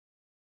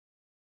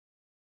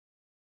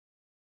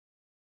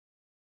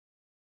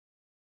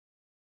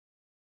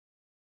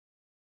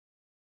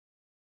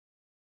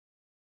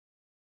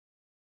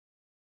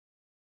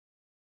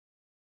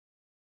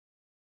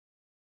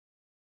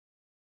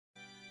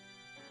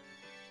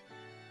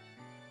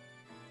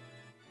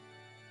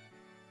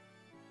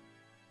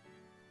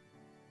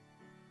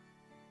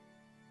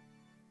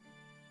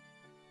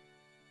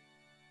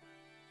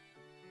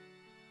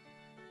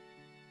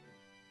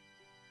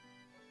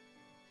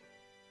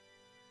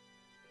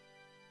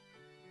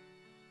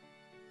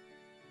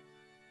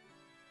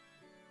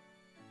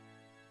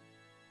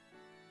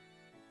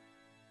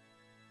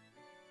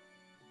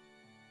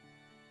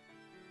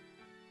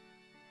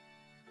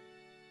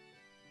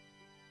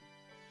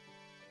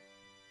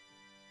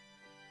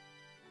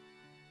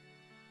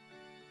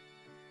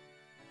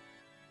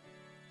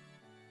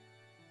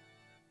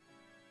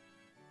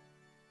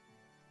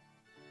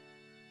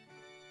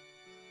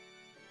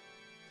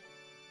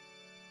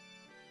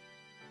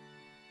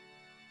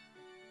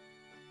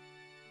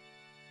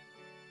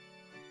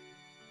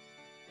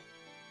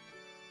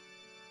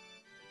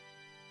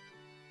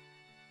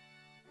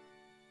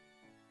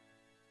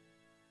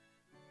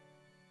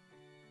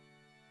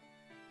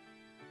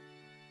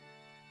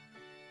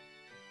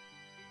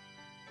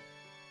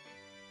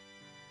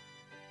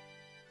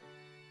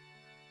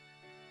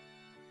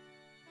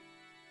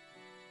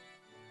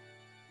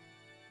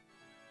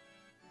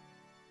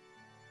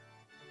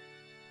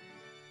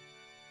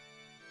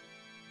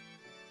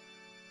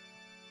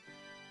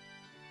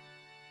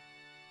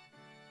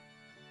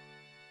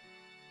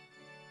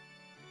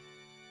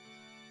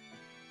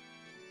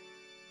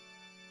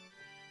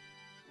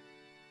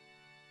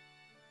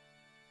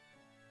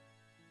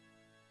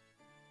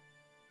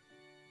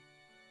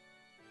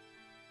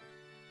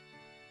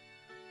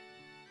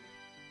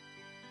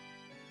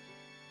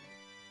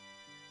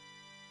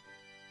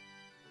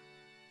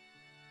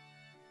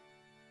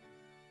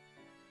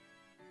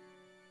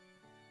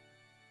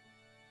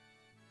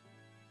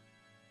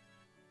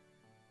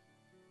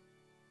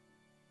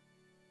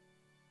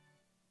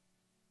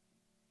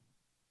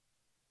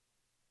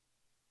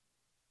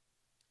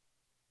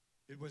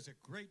It was a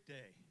great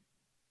day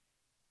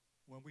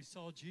when we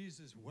saw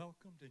Jesus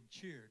welcomed and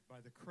cheered by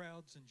the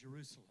crowds in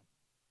Jerusalem.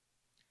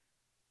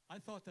 I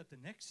thought that the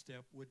next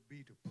step would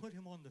be to put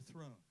him on the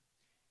throne,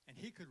 and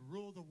he could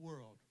rule the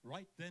world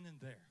right then and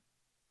there.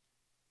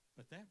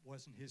 But that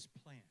wasn't his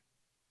plan.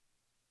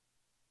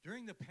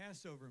 During the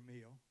Passover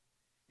meal,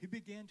 he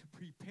began to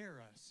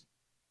prepare us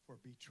for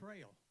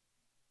betrayal.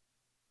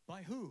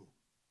 By who?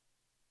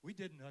 We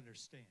didn't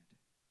understand.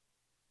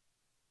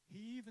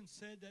 He even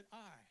said that I,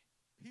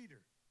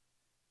 Peter,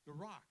 the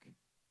rock,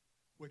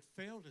 would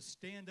fail to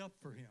stand up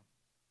for him.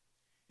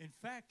 In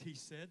fact, he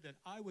said that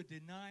I would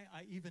deny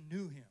I even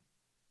knew him.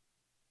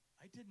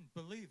 I didn't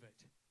believe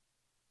it.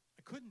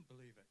 I couldn't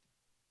believe it.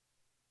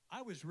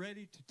 I was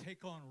ready to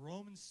take on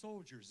Roman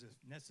soldiers if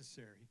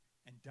necessary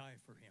and die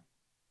for him.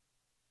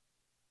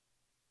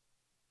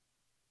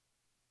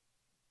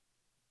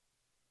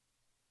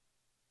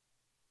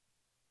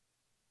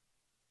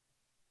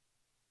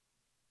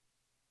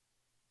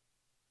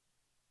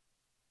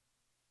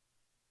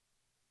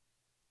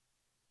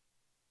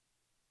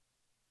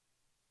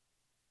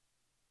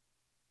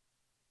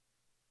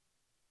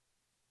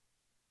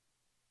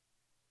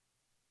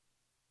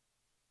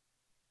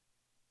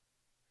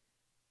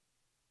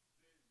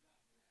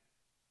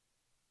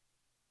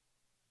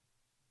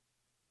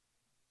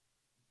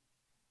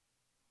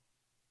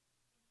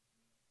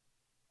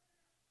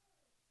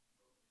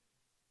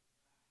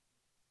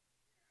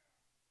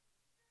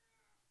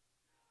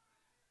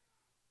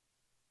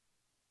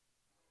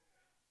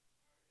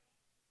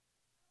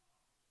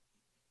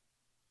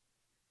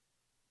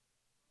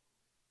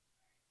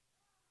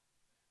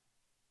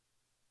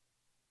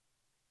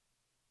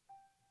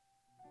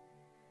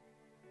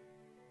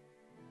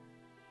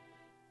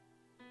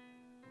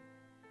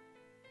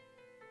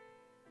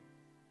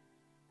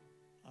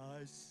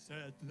 I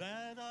said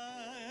that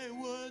I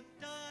would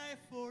die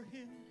for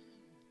him.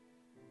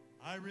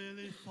 I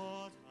really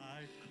thought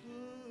I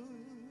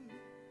could.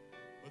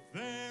 But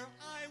there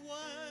I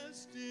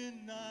was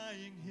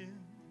denying him.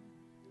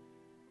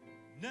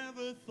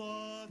 Never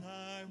thought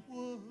I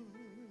would.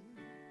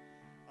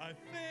 I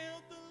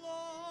failed the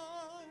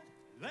Lord,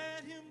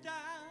 let him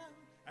down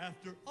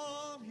after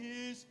all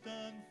he's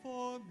done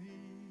for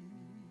me.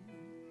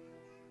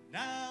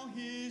 Now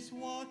he's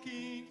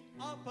walking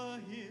up a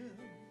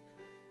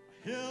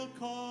hill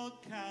called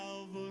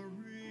Calvary.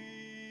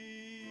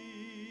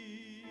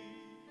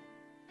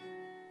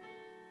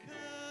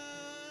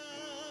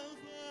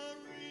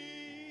 Calvary,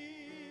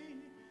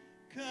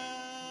 Calvary.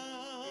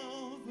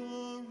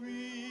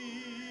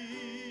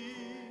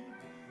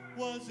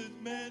 Was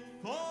it meant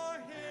for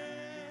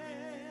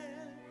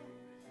him?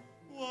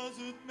 Was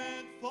it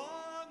meant for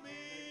me?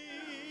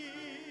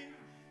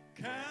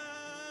 Calvary,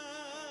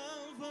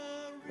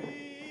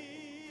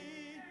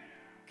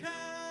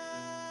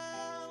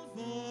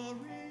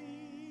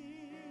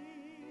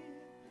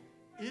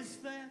 is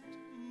that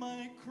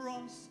my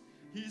cross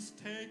he's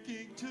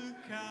taking to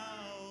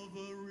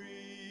Calvary?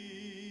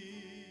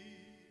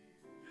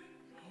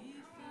 He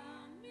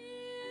found me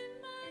in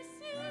my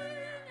sin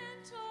and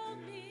told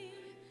me,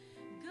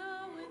 go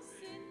and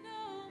sin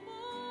no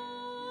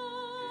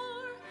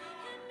more.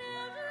 And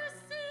ever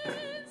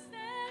since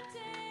that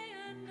day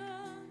I'm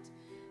not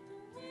the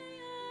way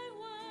I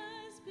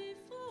was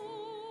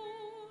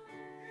before.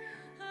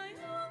 I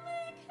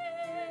only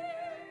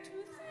came to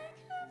thank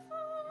him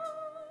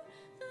for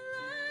the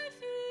life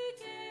he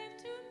gave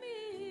to me.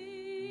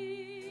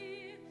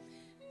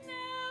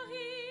 Now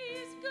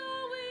he's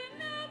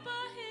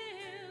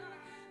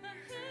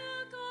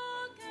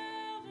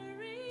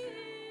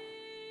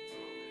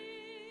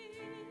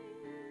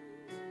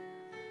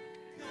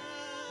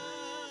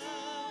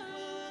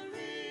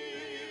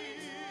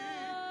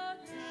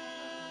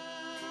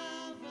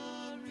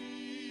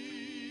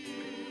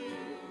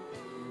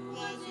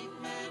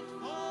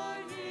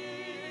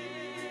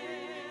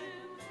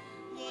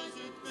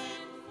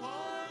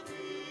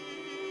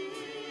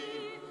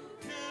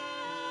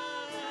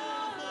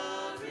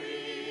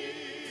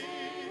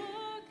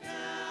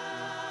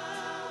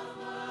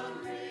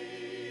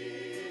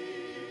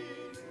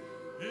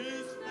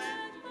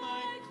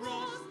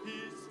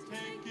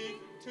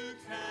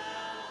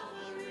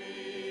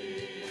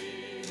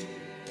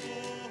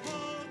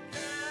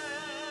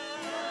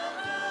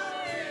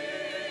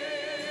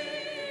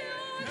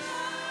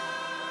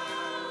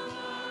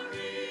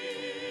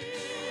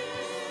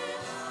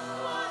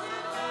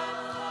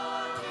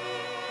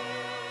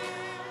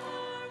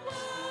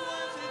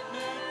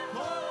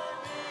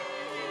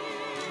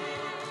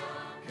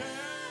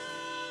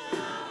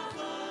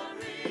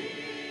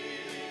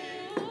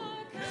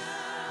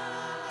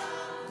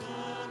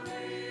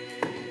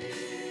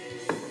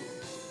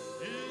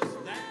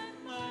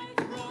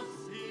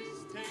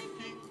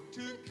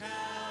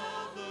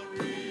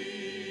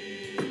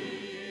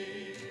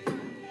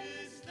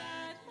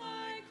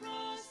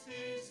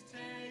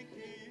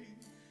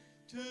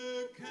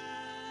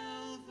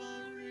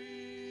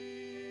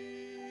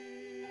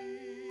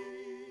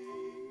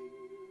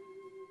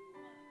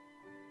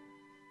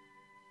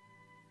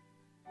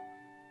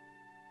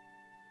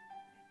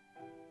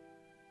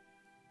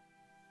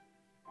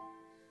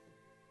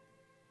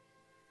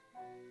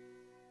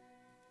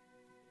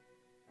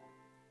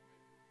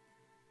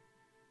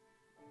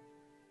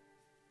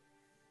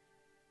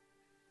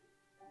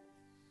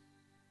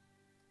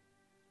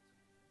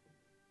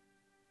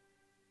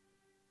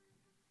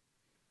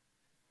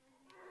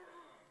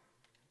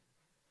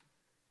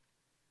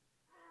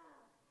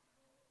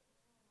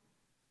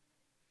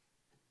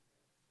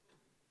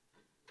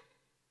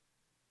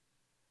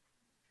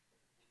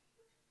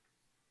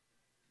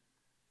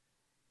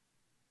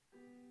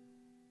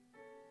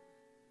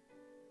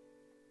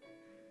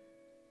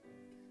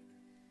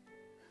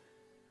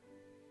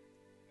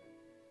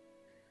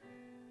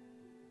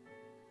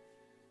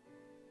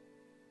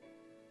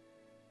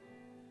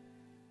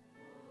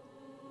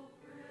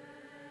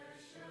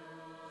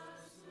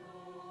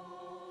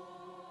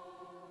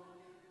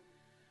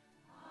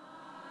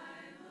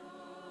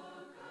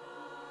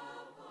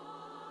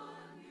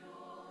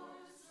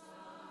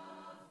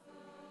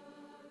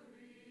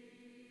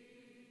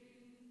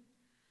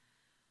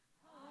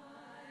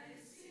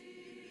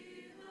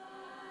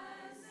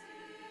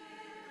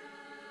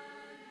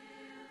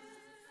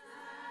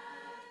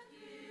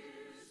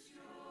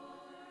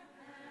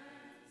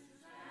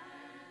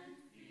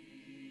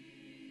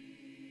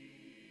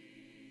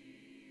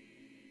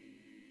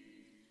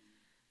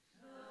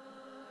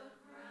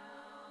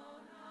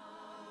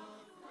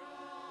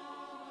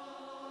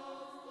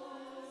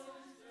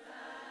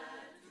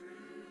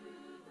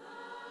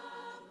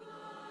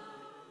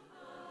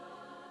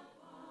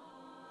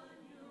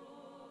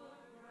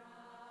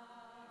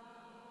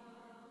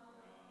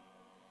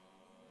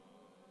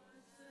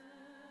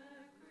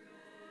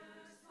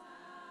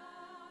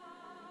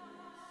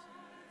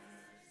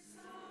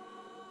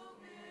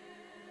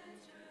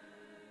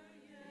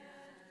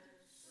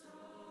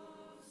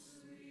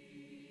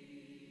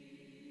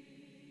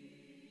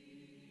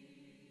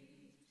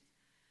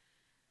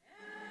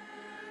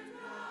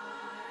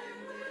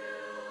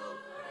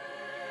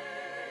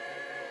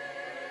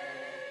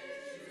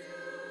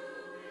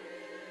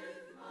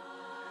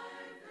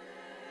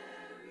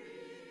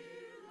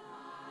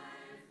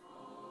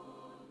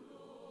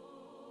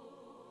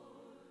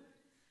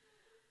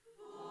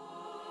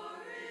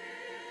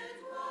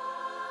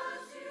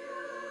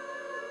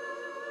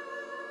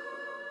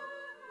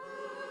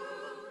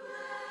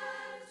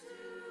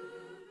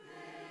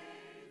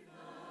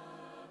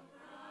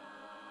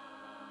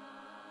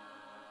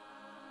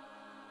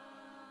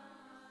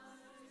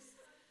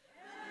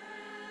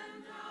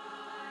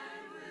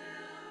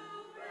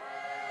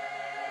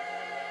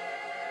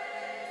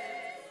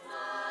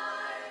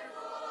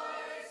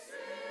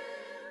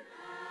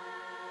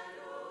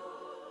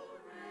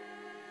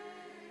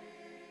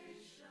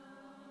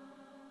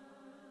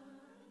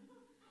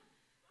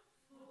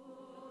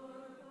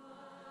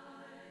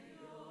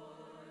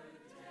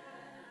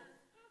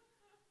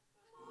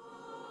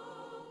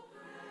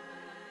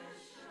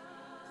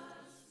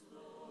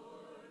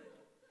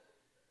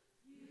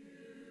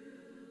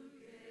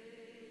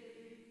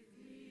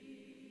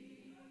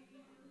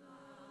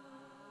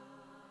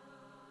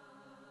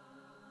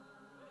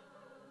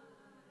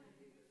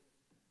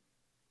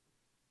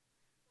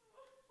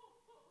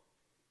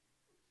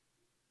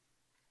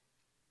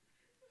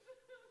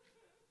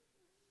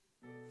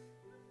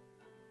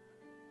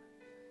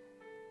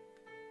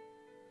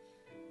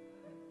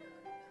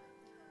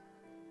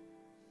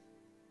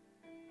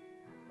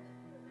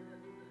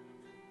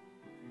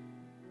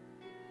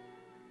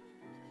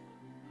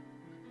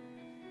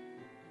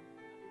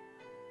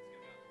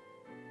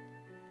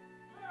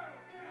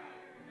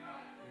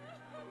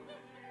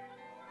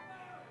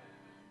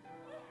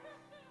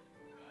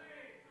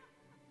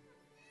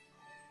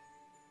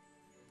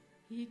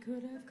He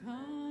could have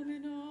come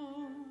in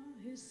all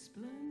his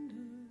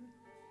splendor,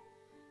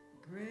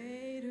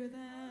 greater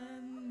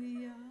than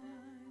the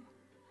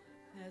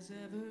eye has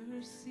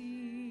ever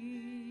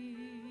seen.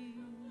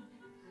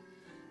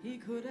 He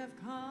could have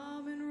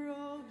come in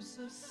robes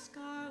of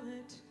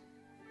scarlet,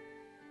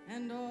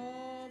 and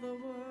all the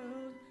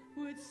world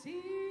would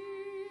see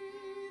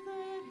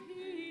that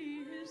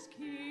he is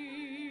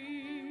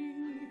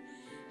king.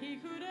 He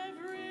could have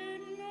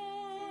ridden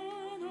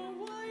on a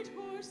white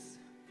horse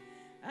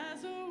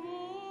as a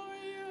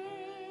warrior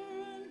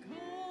and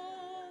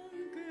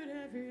conquered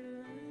every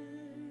land.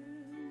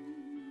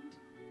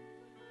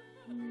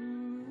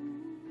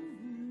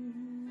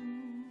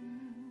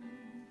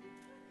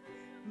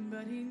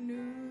 But he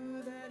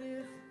knew that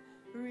if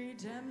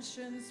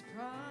redemption's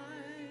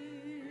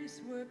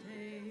price were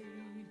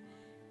paid,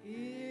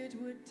 it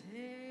would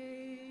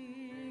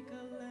take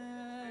a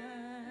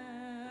lamb.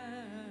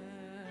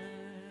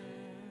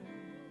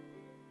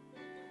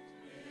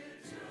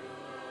 It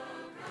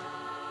took a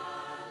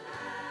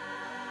lamb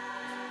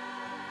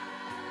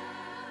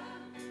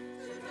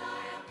to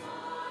die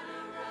upon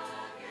a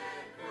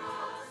rugged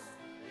cross.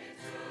 It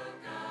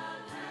took a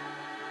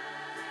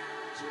lamb,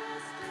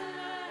 just a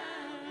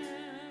lamb.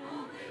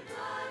 Only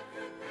blood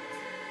could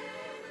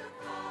pay the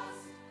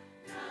cost,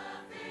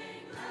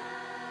 nothing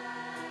less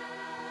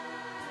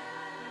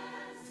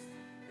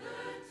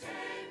could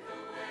take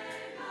away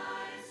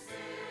my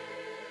sin.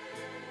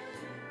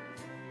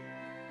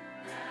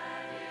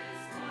 That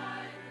is why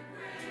the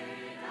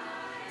great I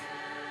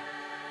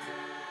am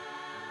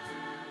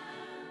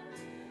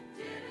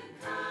didn't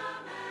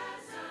come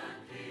as a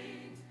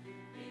king,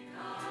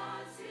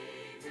 because he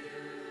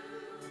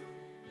knew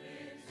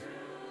it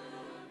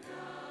took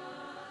a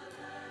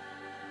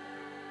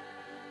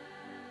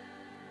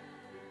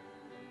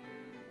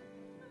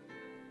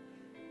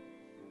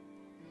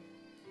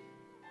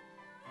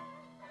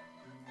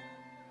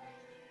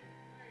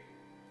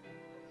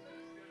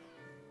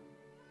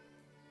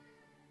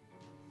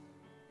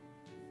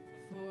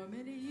For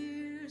many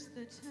years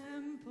the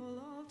temple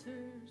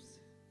altars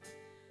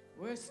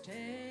were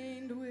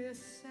stained with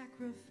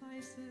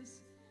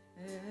sacrifices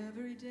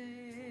every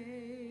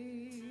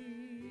day.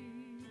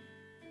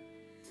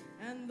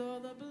 And though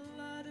the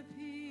blood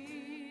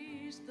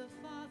appeased the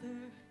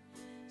Father,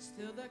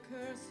 still the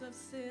curse of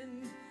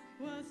sin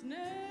was never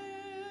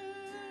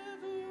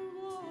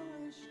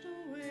washed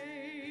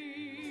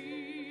away.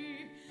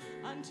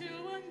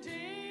 Until one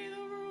day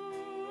the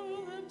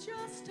rule of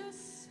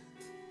justice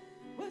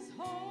was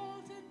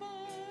halted by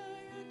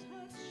a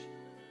touch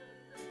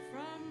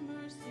from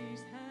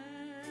mercy's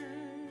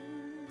hand,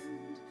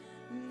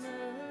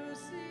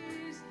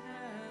 mercy's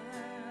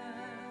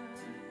hand.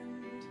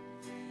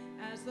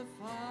 As the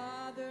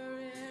Father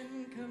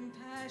in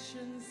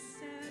compassion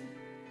said,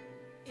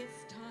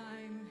 it's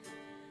time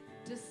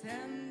to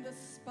send the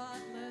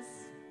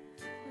spotless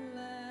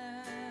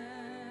Lamb,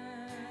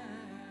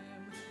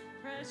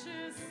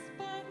 precious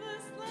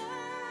spotless Lamb.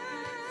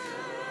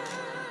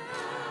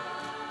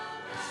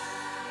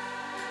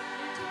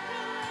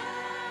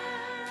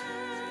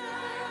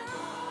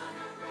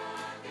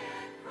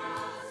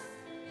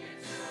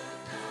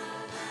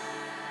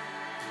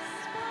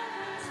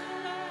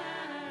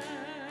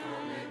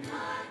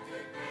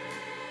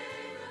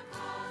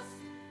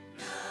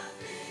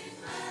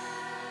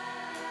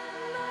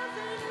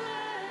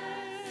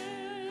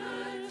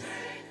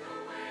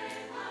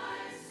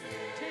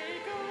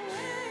 Take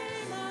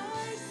away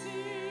my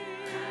sin.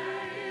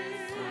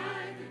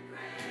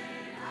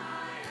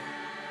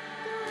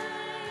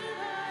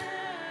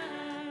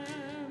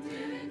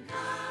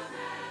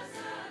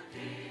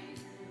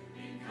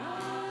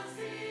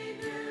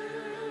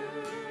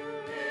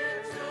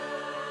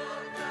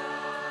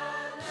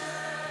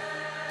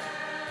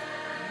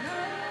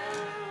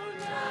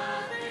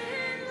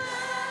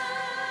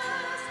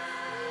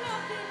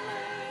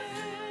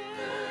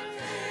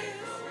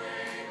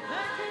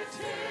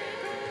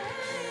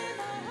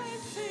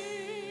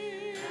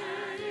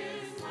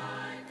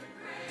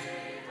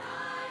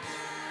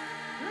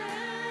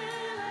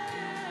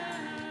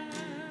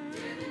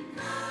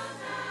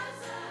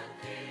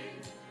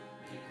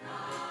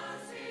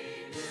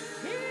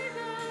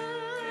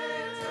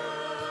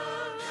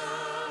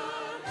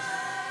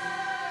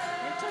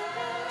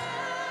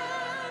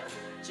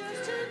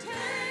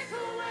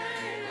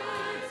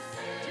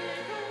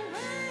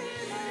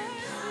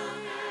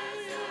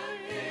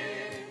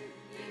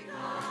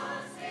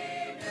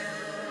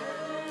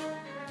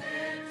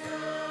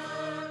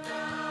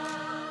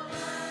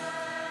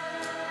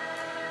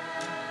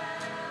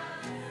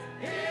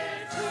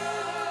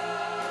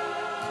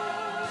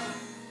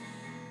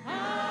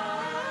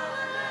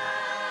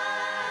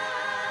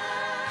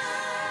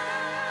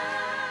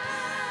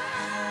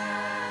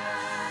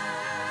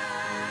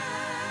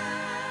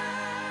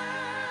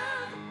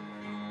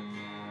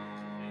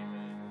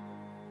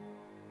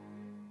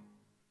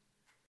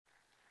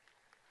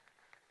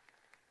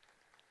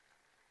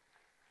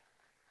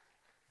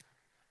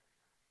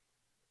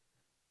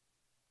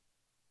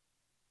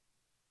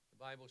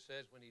 Bible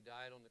says when he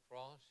died on the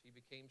cross, he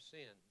became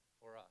sin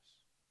for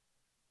us,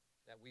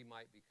 that we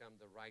might become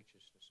the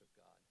righteousness of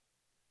God.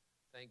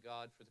 Thank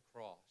God for the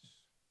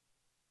cross.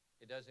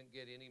 It doesn't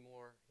get any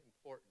more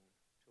important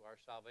to our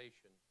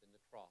salvation than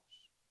the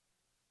cross.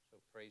 So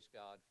praise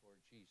God for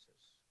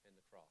Jesus and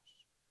the cross.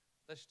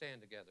 Let's stand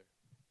together.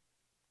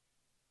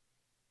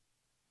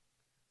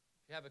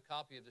 If you have a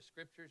copy of the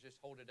Scriptures, just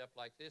hold it up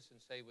like this and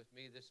say with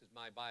me, this is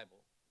my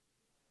Bible,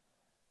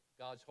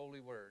 God's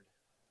holy word,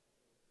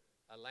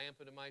 a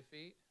lamp unto my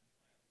feet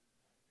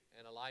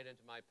and a light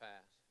unto my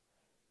path.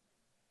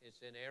 It's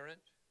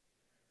inerrant,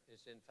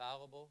 it's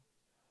infallible,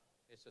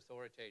 it's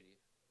authoritative.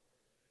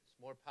 It's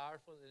more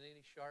powerful than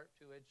any sharp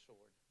two-edged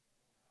sword.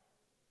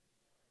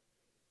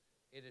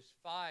 It is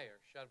fire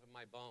shut up in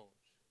my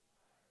bones.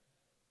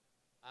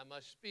 I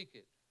must speak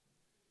it.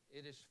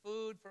 It is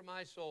food for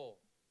my soul.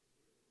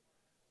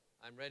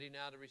 I'm ready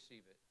now to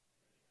receive it.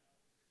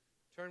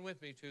 Turn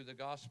with me to the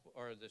gospel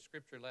or the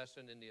scripture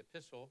lesson in the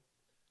epistle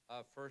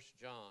of 1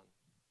 John.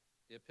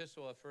 The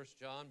epistle of 1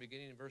 John,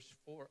 beginning in verse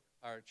 4,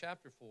 or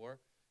chapter 4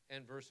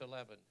 and verse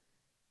 11.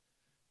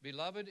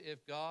 Beloved,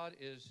 if God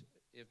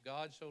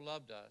so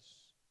loved us,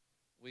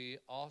 we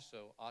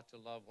also ought to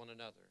love one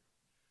another.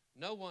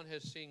 No one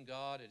has seen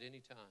God at any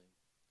time.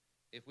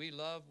 If we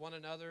love one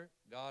another,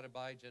 God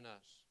abides in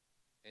us,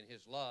 and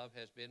his love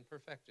has been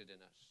perfected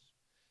in us.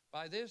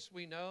 By this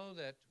we know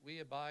that we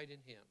abide in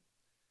him,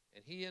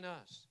 and he in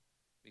us,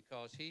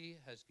 because he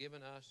has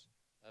given us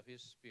of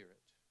his Spirit.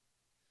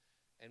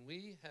 And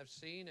we have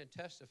seen and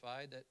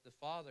testified that the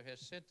Father has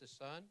sent the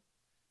Son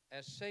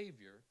as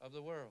Savior of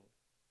the world.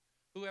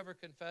 Whoever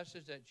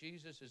confesses that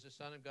Jesus is the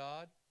Son of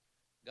God,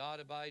 God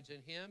abides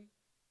in him,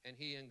 and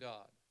he in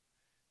God.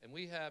 And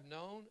we have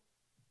known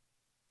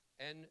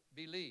and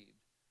believed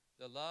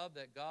the love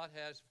that God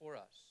has for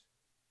us.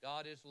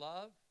 God is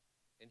love,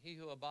 and he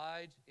who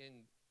abides in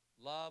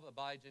love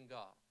abides in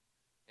God,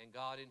 and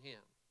God in him.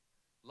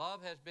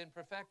 Love has been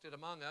perfected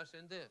among us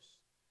in this,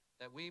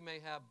 that we may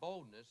have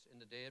boldness in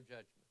the day of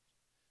judgment.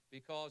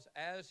 Because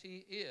as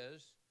he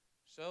is,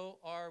 so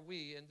are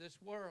we in this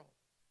world.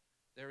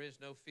 There is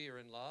no fear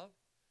in love,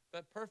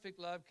 but perfect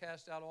love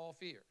casts out all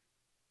fear,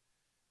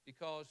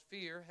 because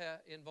fear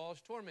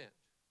involves torment.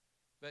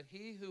 But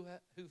he who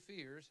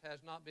fears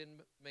has not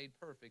been made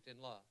perfect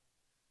in love.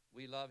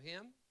 We love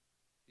him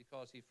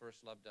because he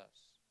first loved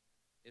us.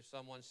 If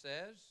someone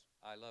says,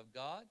 I love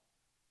God,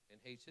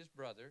 and hates his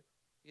brother,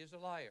 he is a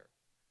liar.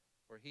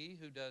 For he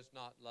who does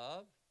not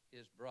love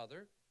his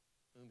brother,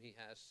 whom he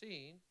has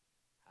seen,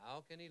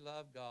 how can he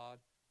love God,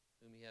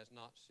 whom he has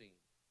not seen?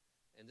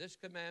 And this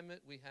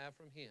commandment we have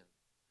from him,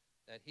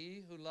 that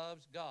he who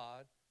loves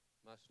God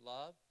must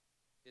love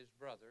his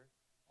brother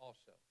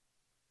also.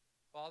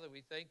 Father,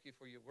 we thank you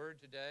for your word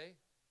today.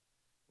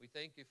 We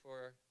thank you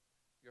for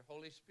your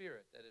Holy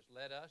Spirit that has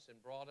led us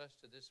and brought us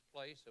to this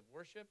place of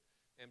worship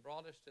and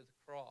brought us to the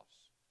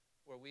cross,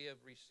 where we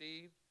have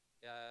received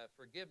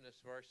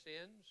forgiveness for our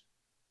sins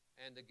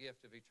and the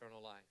gift of eternal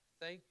life.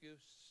 Thank you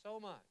so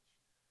much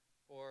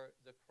for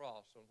the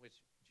cross on which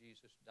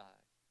Jesus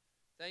died.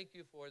 Thank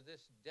you for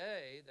this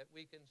day that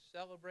we can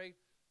celebrate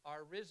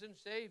our risen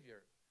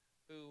Savior,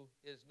 who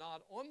is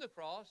not on the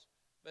cross,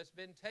 but has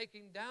been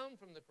taken down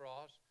from the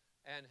cross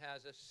and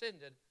has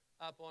ascended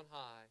up on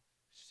high,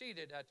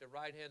 seated at the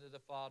right hand of the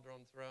Father on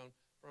the throne,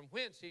 from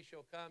whence he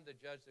shall come to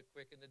judge the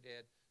quick and the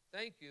dead.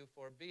 Thank you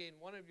for being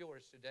one of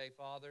yours today,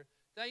 Father.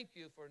 Thank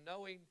you for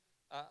knowing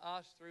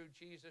us through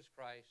Jesus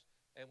Christ.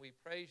 And we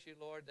praise you,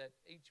 Lord, that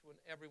each and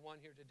every one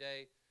here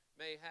today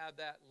may have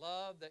that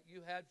love that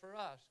you had for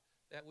us,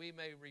 that we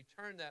may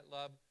return that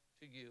love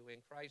to you. In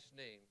Christ's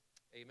name,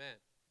 amen.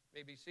 You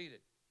may be seated.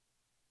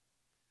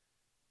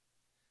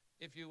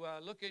 If you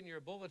look in your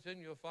bulletin,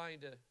 you'll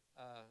find a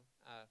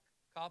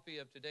copy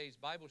of today's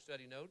Bible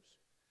study notes.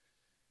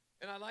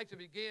 And I'd like to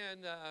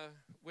begin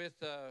with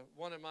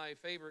one of my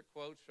favorite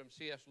quotes from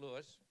C.S.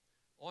 Lewis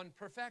on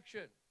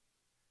perfection.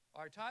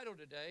 Our title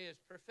today is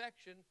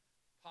Perfection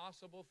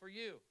Possible for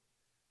You.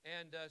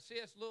 And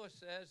C.S. Lewis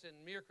says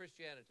in Mere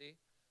Christianity,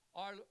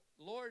 our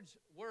Lord's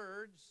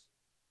words,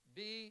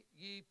 be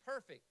ye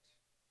perfect.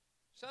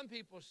 Some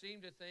people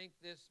seem to think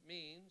this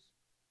means,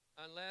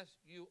 unless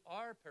you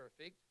are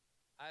perfect,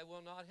 I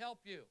will not help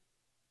you.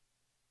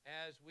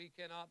 As we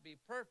cannot be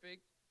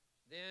perfect,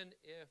 then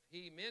if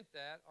he meant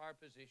that, our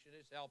position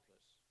is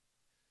helpless.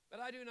 But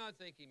I do not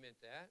think he meant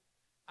that.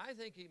 I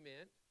think he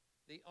meant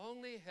the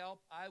only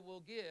help I will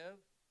give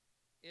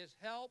is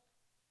help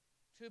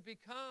to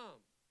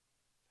become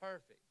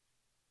perfect.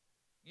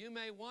 You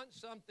may want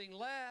something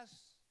less,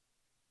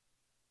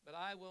 but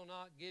I will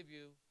not give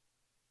you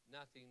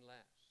nothing less.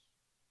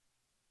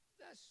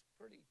 That's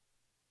pretty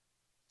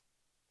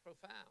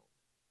profound.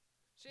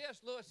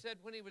 C.S. Lewis said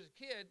when he was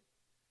a kid,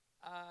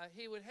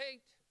 he would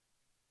hate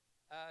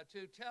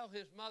to tell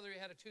his mother he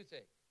had a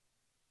toothache.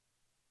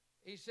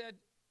 He said,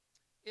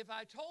 if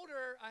I told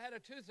her I had a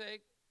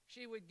toothache,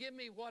 she would give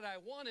me what I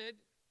wanted,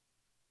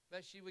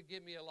 but she would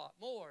give me a lot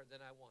more than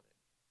I wanted.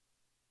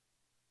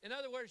 In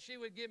other words, she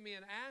would give me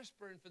an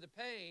aspirin for the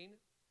pain,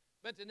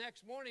 But the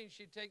next morning,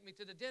 she'd take me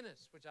to the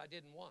dentist, which I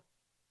didn't want.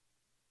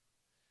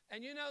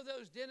 And you know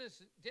those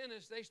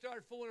dentists, they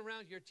start fooling around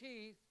with your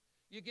teeth.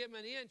 You give them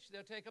an inch,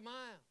 they'll take a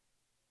mile.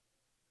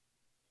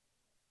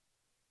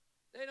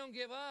 They don't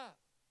give up.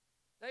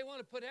 They want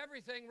to put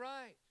everything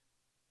right.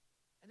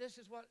 And this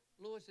is what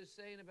Lewis is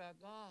saying about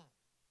God.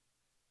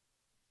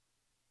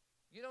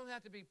 You don't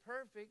have to be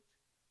perfect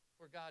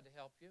for God to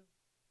help you.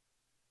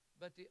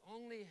 But the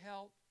only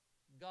help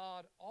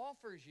God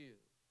offers you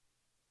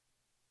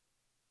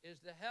is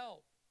the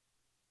help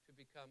to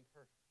become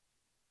perfect.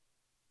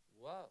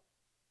 Whoa.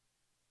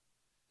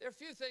 There are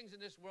few things in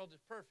this world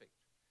that's perfect.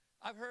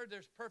 I've heard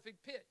there's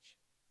perfect pitch.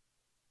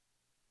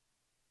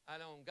 I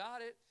don't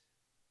got it,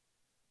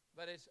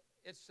 but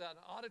it's an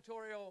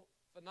auditorial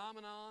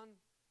phenomenon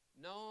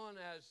known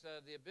as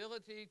the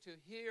ability to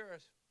hear a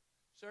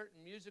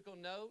certain musical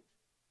note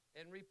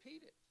and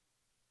repeat it.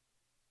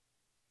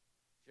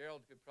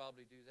 Gerald could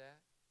probably do that.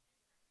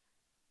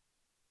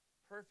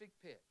 Perfect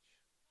pitch.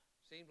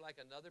 Seemed like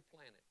another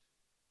planet.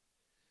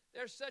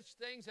 There's such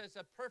things as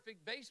a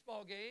perfect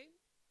baseball game.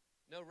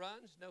 No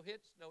runs, no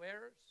hits, no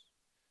errors.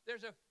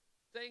 There's a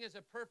thing as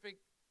a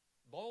perfect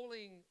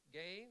bowling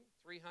game,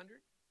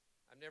 300.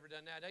 I've never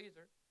done that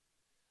either.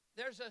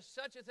 There's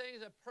such a thing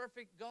as a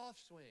perfect golf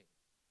swing.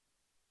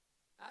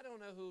 I don't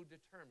know who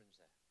determines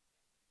that.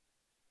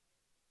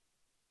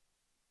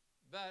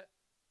 But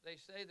they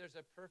say there's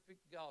a perfect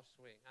golf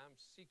swing. I'm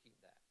seeking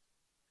that.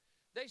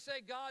 They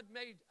say God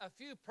made a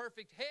few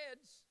perfect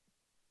heads,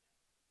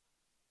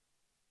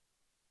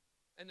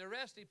 and the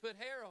rest he put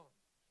hair on.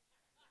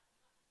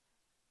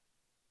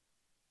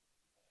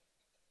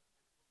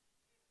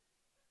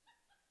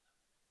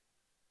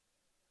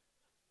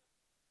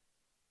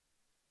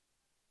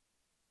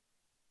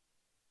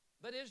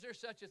 But is there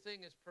such a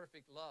thing as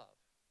perfect love?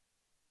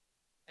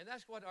 And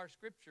that's what our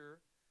scripture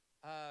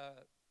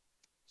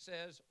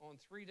says on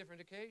 3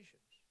 different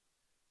occasions.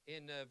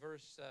 In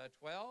verse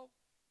 12,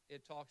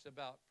 it talks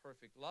about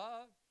perfect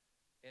love.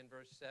 In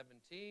verse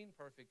 17,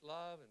 perfect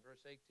love. In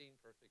verse 18,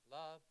 perfect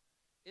love.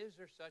 Is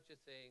there such a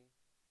thing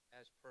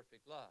as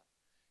perfect love?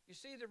 You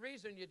see, the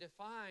reason you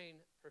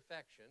define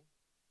perfection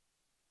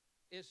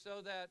is so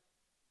that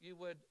you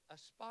would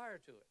aspire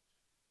to it.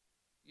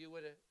 You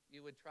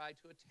would try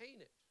to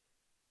attain it.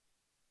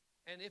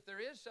 And if there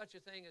is such a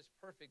thing as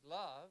perfect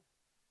love,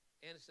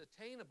 and it's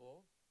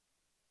attainable,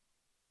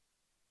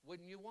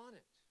 wouldn't you want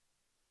it?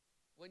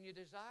 Wouldn't you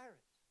desire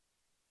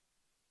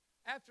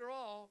it? After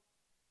all,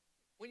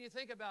 when you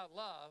think about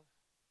love,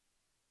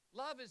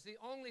 love is the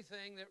only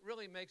thing that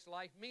really makes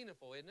life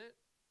meaningful, isn't it?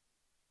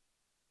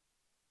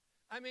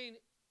 I mean,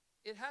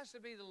 it has to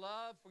be the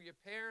love for your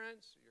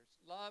parents, your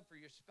love for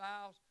your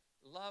spouse,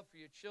 love for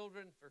your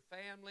children, for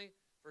family,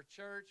 for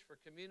church, for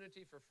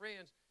community, for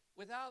friends.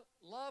 Without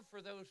love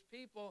for those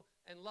people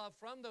and love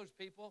from those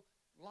people,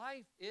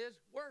 life is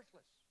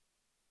worthless.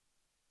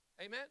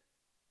 Amen?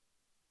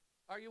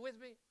 Are you with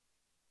me?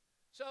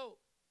 So,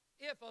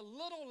 if a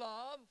little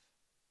love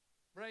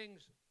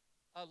brings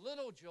a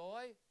little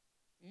joy,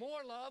 more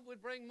love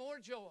would bring more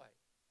joy.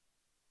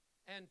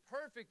 And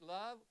perfect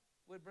love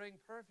would bring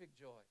perfect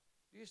joy.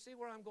 Do you see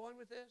where I'm going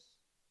with this?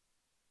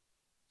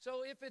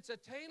 So if it's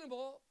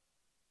attainable,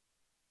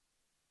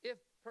 if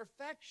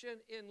perfection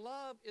in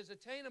love is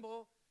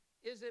attainable,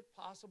 is it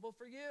possible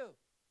for you?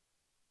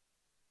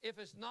 If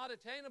it's not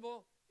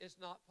attainable, it's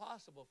not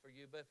possible for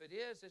you. But if it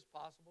is, it's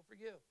possible for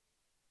you.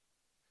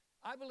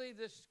 I believe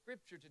this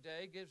scripture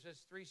today gives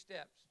us 3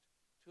 steps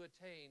to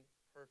attain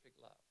perfect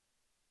love.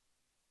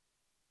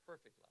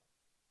 Perfect love.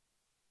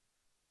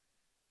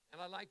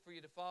 And I'd like for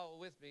you to follow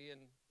with me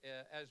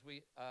as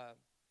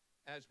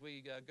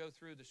we go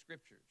through the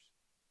scriptures.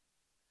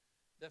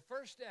 The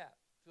first step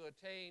to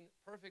attain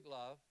perfect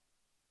love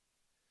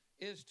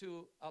is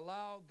to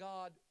allow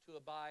God to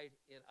abide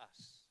in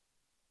us.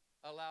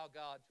 Allow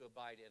God to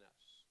abide in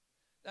us.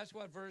 That's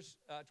what verse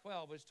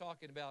 12 is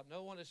talking about.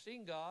 No one has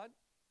seen God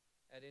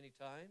at any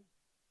time.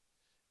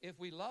 If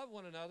we love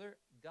one another,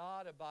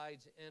 God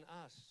abides in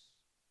us.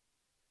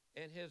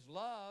 And his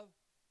love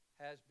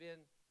has been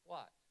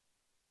what?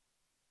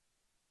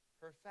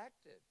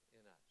 Perfected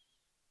in us.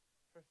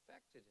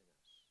 Perfected in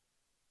us.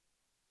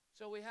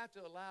 So we have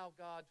to allow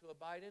God to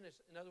abide in us.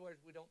 In other words,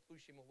 we don't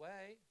push him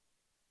away.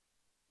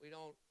 We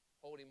don't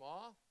hold him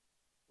off.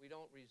 We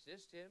don't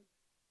resist him.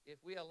 If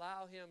we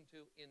allow him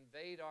to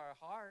invade our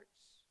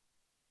hearts,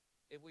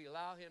 if we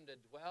allow him to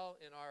dwell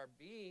in our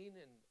being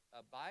and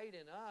abide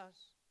in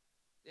us,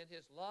 then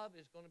his love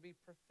is going to be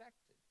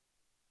perfected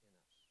in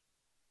us.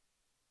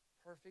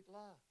 Perfect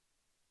love.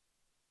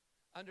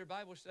 Under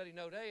Bible study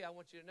note A, I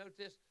want you to note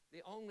this.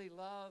 The only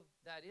love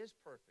that is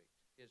perfect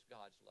is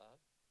God's love,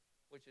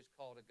 which is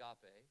called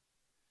agape.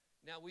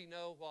 Now we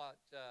know what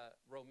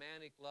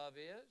romantic love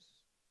is.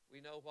 We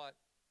know what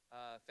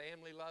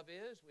family love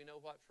is. We know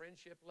what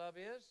friendship love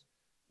is.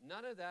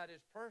 None of that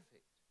is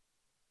perfect.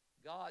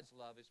 God's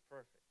love is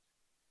perfect.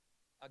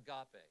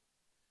 Agape.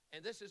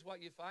 And this is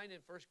what you find in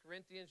 1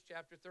 Corinthians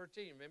chapter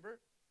 13. Remember?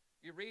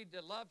 You read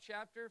the love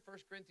chapter, 1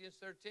 Corinthians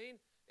 13.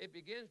 It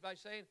begins by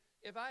saying,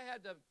 if I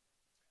had the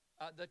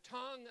the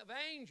tongue of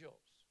angels,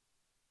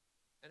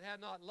 and have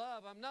not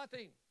love, I'm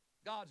nothing.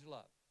 God's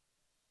love.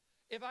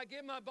 If I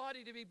give my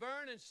body to be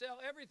burned and sell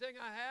everything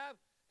I have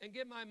and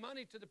give my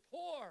money to the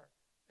poor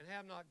and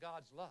have not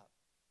God's love,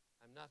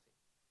 I'm nothing.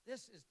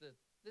 This is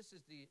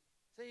the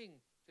thing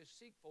to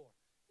seek for.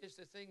 It's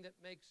the thing that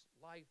makes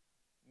life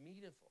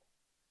meaningful.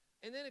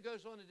 And then it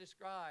goes on to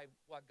describe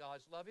what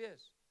God's love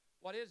is.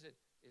 What is it?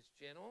 It's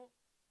gentle,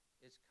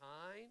 it's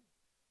kind,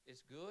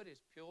 it's good,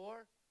 it's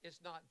pure, it's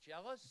not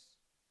jealous,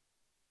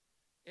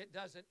 it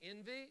doesn't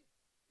envy,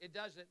 it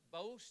doesn't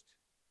boast,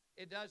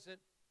 it doesn't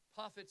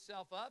puff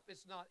itself up,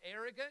 it's not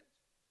arrogant,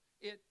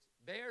 it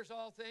bears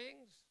all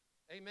things,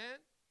 amen?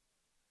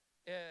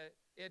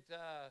 It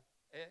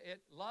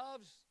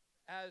loves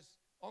as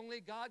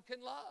only God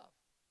can love.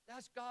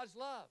 That's God's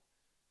love.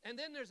 And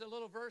then there's a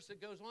little verse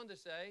that goes on to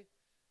say,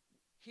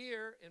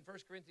 here in 1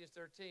 Corinthians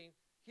 13,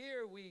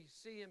 here we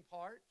see in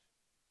part,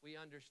 we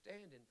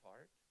understand in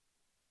part,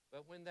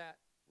 but when that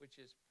which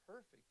is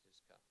perfect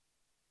is come,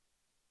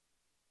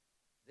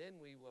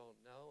 then we will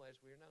know as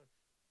we are known.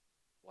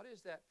 What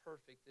is that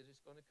perfect that is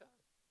going to come?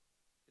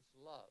 It's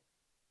love.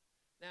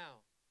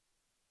 Now,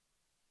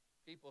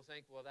 people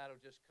think, well,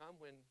 that'll just come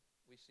when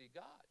we see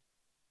God.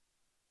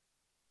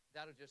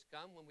 That'll just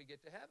come when we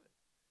get to heaven.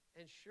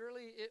 And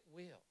surely it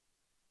will.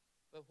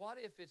 But what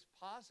if it's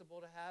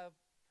possible to have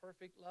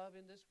perfect love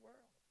in this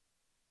world?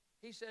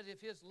 He said if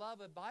his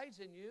love abides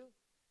in you,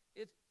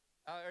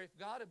 or if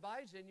God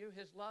abides in you,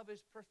 his love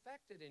is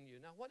perfected in you.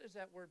 Now, what does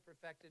that word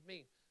perfected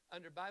mean?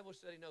 Under Bible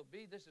study note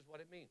B, this is what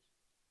it means.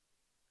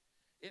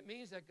 It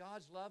means that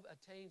God's love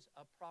attains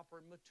a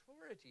proper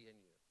maturity in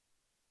you.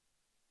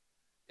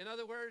 In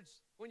other words,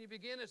 when you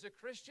begin as a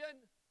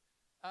Christian,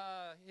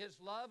 his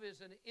love is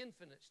an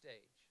infinite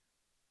stage.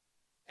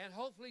 And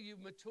hopefully you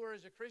mature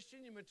as a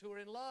Christian, you mature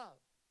in love.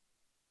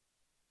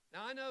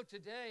 Now, I know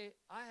today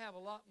I have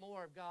a lot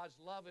more of God's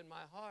love in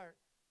my heart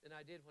than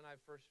I did when I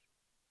first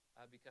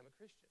became a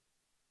Christian.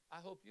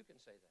 I hope you can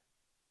say that.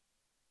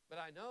 But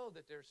I know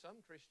that there are some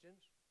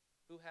Christians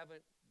who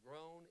haven't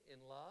grown in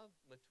love,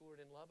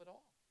 matured in love at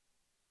all,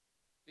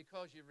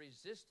 because you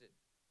resisted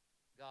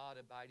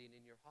God abiding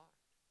in your heart.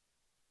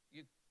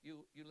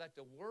 You let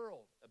the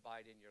world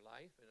abide in your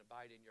life and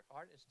abide in your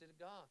heart instead of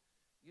God.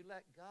 You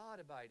let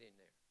God abide in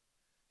there.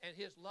 And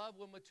his love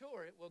will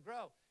mature. It will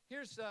grow.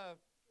 Here's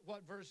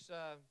what verse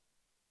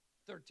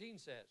 13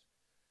 says.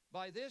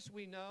 By this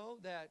we know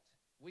that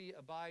we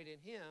abide in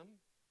him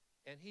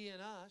and he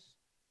in us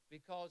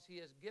because he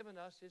has given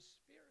us his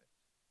Spirit.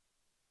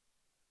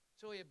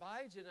 So he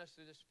abides in us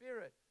through the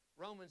Spirit.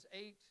 Romans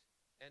 8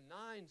 and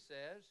 9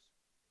 says,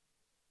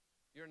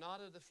 you're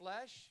not of the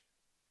flesh,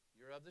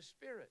 you're of the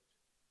Spirit.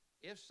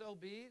 If so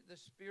be, the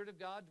Spirit of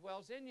God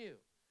dwells in you.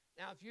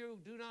 Now, if you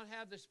do not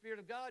have the Spirit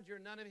of God, you're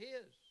none of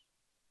his.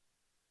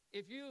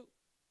 If you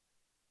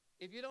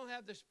don't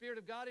have the Spirit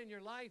of God in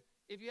your life,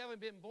 if you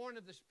haven't been born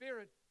of the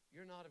Spirit,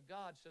 you're not of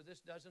God, so this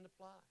doesn't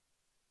apply.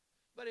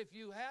 But if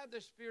you have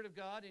the Spirit of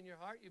God in your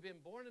heart, you've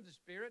been born of the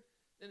Spirit,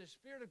 then the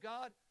Spirit of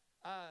God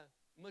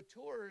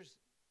matures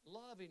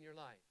love in your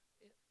life.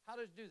 How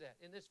does it do that?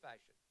 In this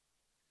fashion.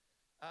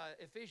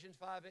 Ephesians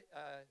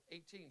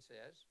 5:18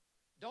 says,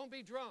 don't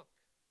be drunk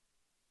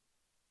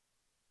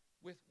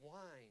with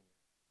wine.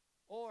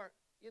 Or,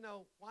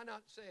 why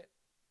not say it?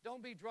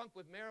 Don't be drunk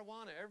with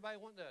marijuana. Everybody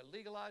wanting to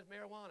legalize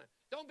marijuana.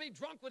 Don't be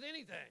drunk with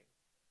anything.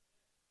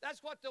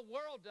 That's what the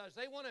world does.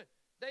 They want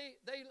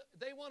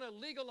to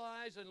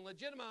legalize and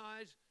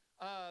legitimize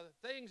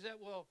things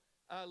that will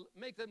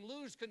make them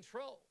lose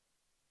control.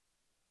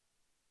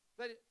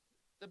 But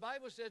the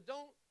Bible says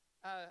don't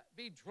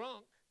be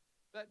drunk,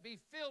 but be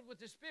filled with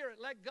the Spirit.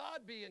 Let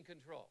God be in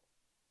control.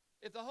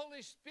 If the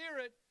Holy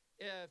Spirit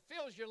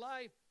fills your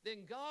life,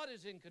 then God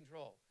is in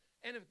control.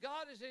 And if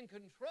God is in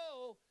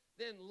control,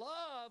 then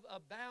love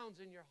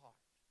abounds in your heart.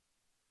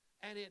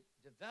 And it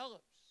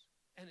develops,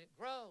 and it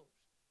grows,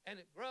 and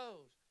it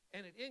grows,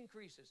 and it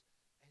increases.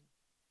 And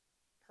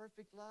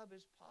perfect love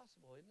is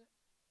possible, isn't it?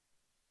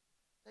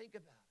 Think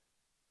about it.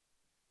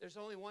 There's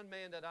only one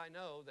man that I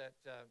know that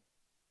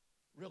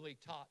really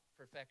taught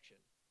perfection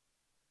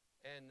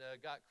and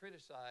got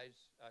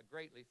criticized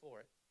greatly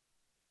for it,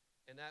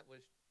 and that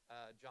was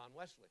John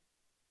Wesley.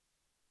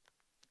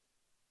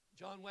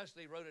 John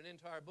Wesley wrote an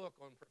entire book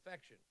on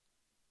perfection.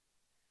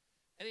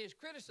 And he is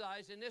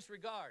criticized in this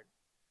regard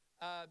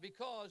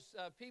because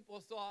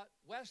people thought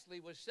Wesley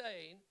was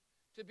saying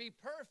to be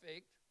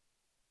perfect,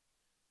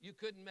 you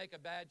couldn't make a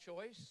bad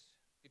choice.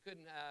 You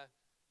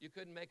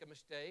couldn't make a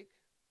mistake.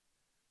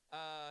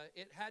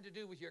 It had to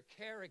do with your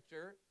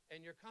character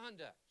and your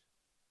conduct.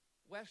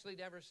 Wesley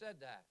never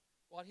said that.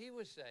 What he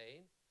was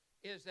saying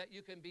is that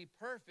you can be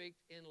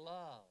perfect in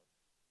love.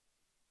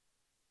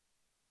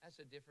 That's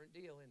a different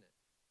deal, isn't it?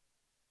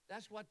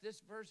 That's what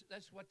this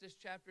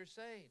chapter is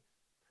saying.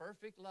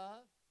 Perfect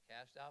love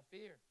casts out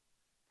fear.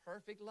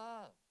 Perfect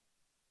love.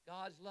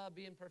 God's love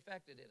being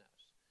perfected in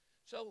us.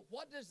 So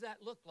what does that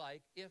look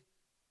like if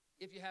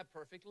you have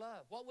perfect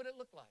love? What would it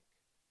look like?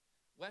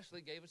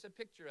 Wesley gave us a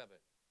picture of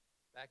it.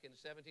 Back in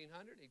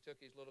 1700, he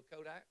took his little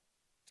Kodak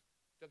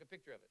took a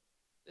picture of it.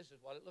 This is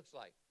what it looks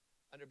like.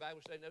 Under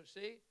Bible study note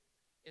C,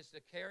 it's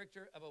the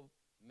character of a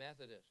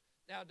Methodist.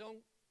 Now,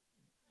 don't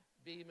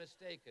be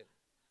mistaken.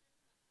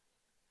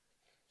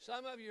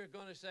 Some of you are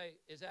going to say,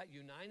 is that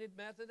United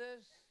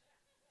Methodist?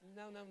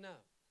 No, no,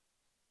 no.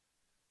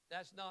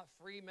 That's not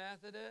Free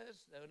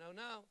Methodist. No, no,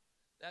 no.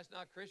 That's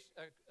not Church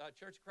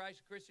of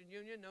Christ Christian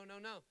Union. No,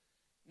 no, no.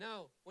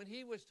 No, when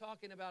he was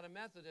talking about a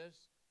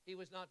Methodist, he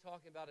was not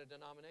talking about a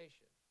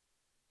denomination.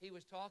 He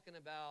was talking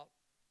about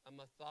a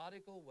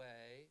methodical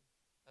way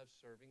of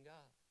serving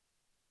God.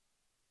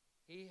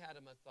 He had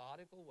a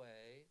methodical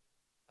way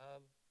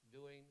of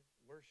doing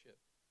worship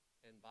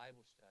and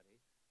Bible study,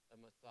 a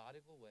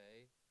methodical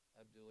way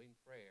of doing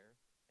prayer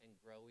and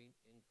growing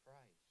in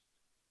Christ.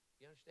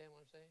 You understand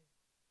what I'm saying?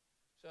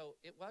 So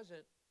it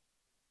wasn't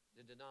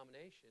the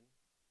denomination,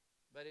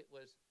 but it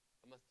was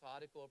a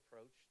methodical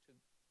approach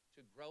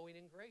to growing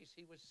in grace.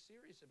 He was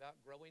serious about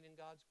growing in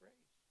God's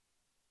grace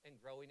and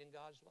growing in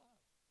God's love.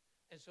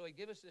 And so he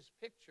gives us this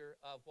picture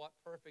of what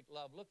perfect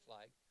love looks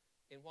like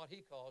in what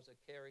he calls a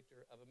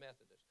character of a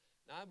Methodist.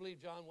 Now, I believe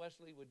John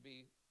Wesley would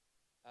be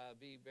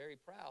very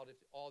proud if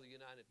all the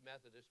United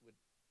Methodists would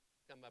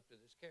come up to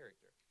this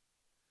character.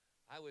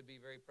 I would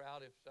be very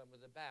proud if some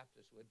of the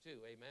Baptists would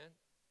too, amen?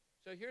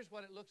 So here's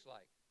what it looks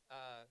like.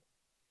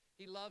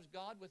 He loves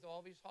God with all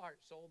of his heart,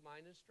 soul,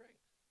 mind, and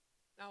strength.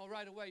 Now,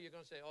 right away, you're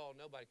going to say, oh,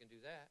 nobody can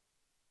do that.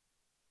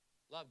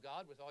 Love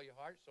God with all your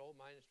heart, soul,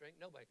 mind, and strength.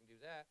 Nobody can do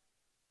that.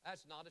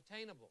 That's not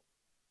attainable.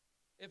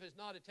 If it's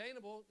not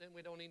attainable, then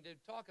we don't need to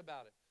talk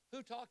about it.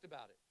 Who talked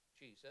about it?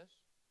 Jesus.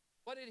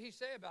 What did he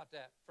say about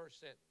that first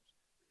sentence?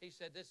 He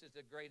said, this is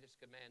the greatest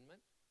commandment.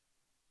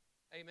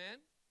 Amen?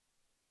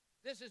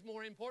 This is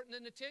more important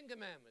than the 10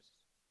 Commandments.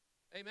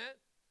 Amen?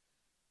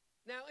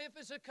 Now, if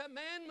it's a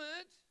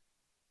commandment,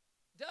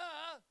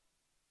 duh,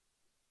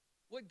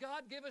 would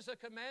God give us a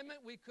commandment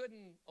we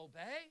couldn't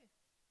obey?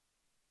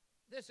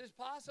 This is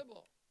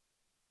possible.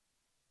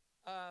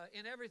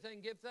 In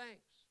everything, give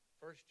thanks.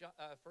 1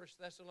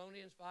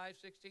 Thessalonians 5,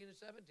 16 and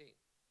 17.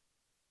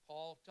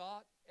 Paul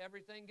taught,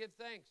 everything give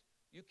thanks.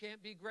 You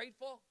can't be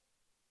grateful?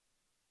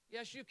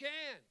 Yes, you can.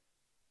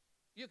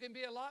 You can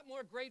be a lot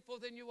more grateful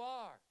than you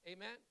are.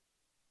 Amen?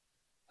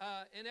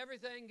 In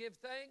everything, give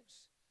thanks.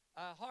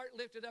 Heart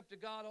lifted up to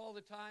God all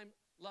the time,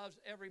 loves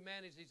every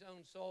man as his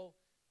own soul,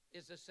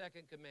 is the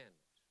second commandment.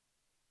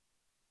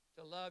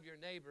 To love your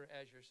neighbor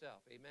as yourself.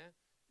 Amen?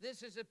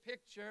 This is a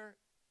picture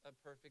of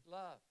perfect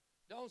love.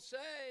 Don't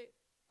say,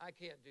 I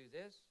can't do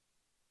this.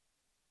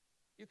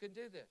 You can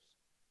do this.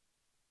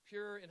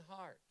 Pure in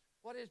heart.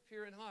 What is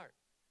pure in heart?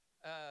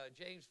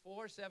 James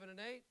 4, 7 and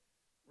 8.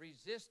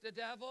 Resist the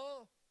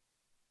devil.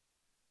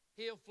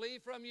 He'll flee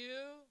from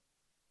you.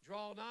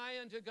 Draw nigh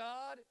unto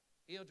God.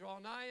 He'll draw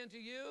nigh unto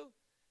you.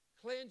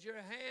 Cleanse your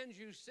hands,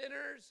 you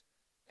sinners,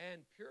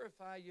 and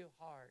purify your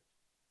heart,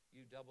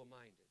 you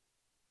double-minded.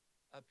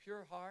 A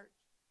pure heart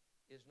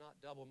is not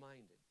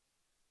double-minded.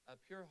 A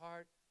pure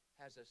heart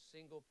has a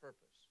single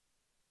purpose,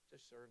 to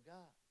serve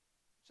God.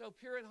 So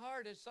pure in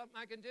heart is something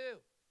I can do.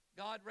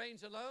 God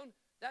reigns alone.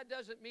 That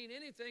doesn't mean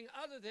anything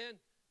other than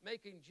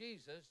making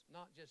Jesus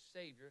not just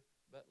Savior,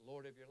 but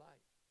Lord of your life.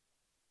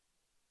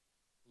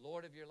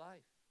 Lord of your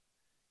life.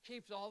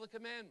 Keeps all the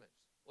commandments.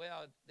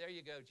 Well, there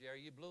you go,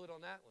 Jerry. You blew it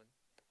on that one.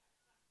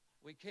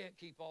 We can't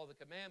keep all the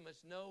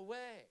commandments. No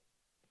way.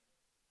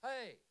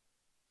 Hey,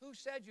 who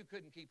said you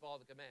couldn't keep all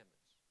the commandments?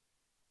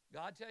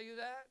 God tell you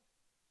that?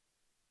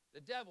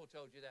 The devil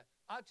told you that.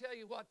 I'll tell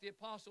you what the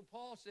Apostle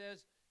Paul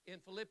says in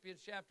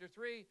Philippians chapter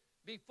 3.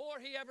 Before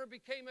he ever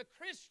became a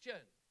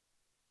Christian,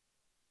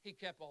 he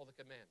kept all the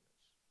commandments.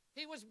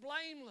 He was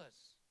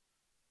blameless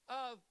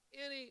of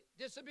any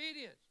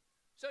disobedience.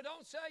 So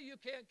don't say you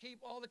can't keep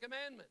all the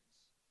commandments.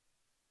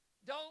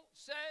 Don't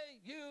say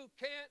you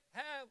can't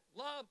have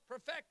love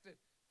perfected.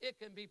 It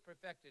can be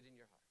perfected in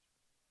your heart.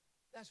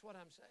 That's what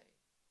I'm saying.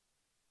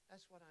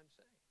 That's what I'm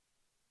saying.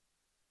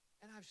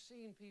 And I've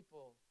seen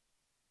people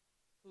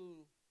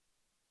who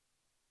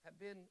have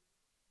been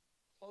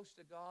close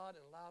to God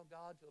and allowed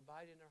God to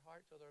abide in their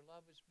heart till their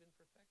love has been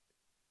perfected.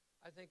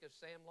 I think of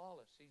Sam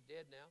Lawless. He's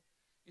dead now.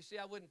 You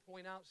see, I wouldn't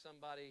point out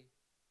somebody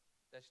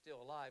that's still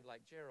alive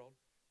like Gerald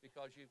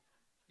because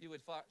you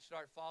would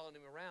start following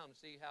him around and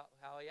see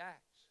how he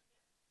acts.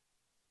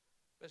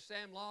 But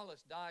Sam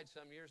Lawless died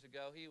some years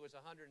ago. He was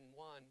 101,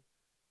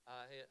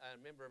 a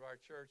member of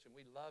our church, and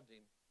we loved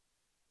him.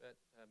 But,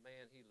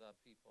 man, he loved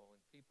people, and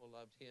people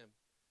loved him.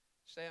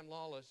 Sam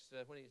Lawless,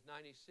 when he was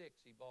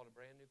 96, he bought a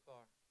brand new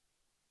car.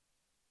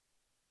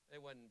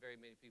 There wasn't very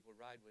many people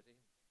ride with him.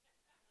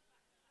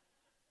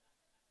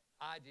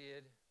 I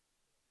did.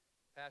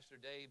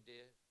 Pastor Dave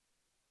did.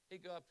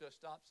 He'd go up to a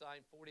stop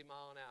sign 40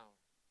 miles an hour.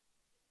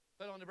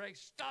 Put on the brakes,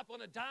 stop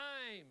on a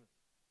dime.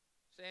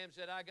 Sam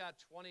said, I got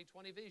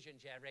 20/20 vision,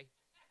 Jerry.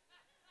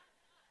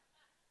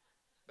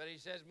 But he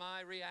says,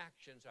 my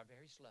reactions are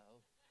very slow.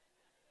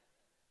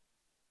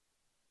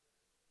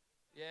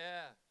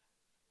 Yeah.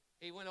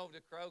 He went over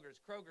to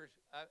Kroger's.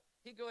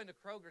 He'd go into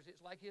Kroger's.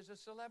 It's like he's a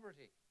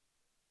celebrity.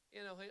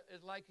 You know,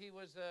 it's like he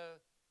was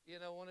You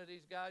know, one of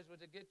these guys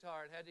with a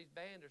guitar and had his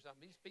band or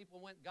something. These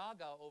people went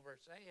gaga over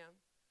Sam.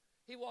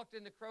 He walked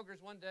into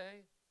Kroger's one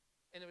day,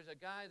 and there was a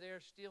guy there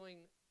stealing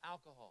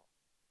alcohol.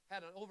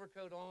 Had an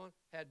overcoat on,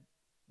 had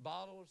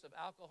bottles of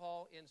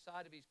alcohol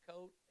inside of his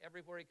coat,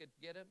 everywhere he could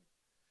get him.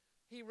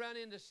 He run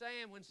into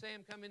Sam when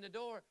Sam come in the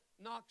door,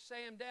 knocked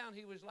Sam down.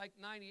 He was like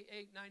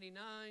 98, 99.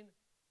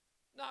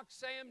 Knocked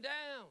Sam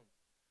down.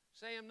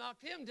 Sam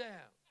knocked him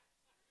down.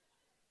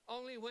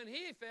 Only when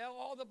he fell,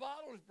 all the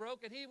bottles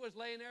broke, and he was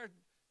laying there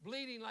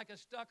bleeding like a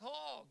stuck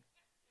hog.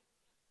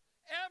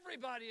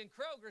 Everybody in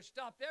Kroger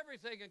stopped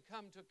everything and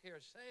come took care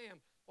of Sam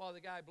while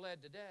the guy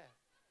bled to death.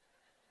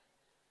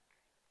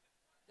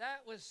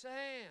 That was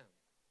Sam.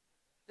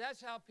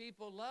 That's how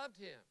people loved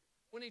him.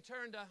 When he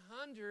turned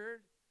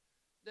 100,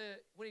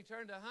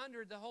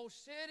 the whole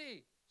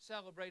city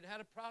celebrated,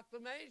 had a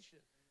proclamation.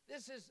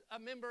 This is a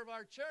member of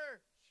our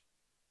church.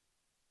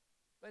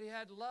 But he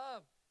had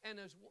love, and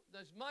as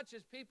much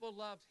as people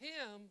loved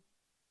him,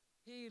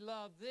 he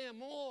loved them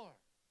more.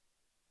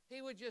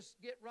 He would just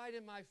get right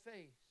in my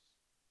face,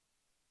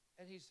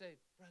 and he'd say,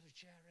 Brother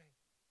Cherry,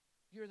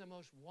 you're the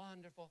most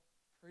wonderful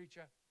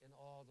preacher in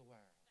all the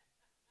world.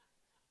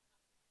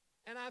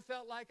 And I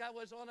felt like I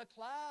was on a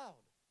cloud.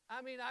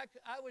 I mean,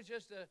 I was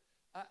just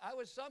I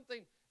was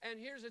something. And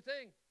here's the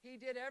thing, he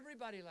did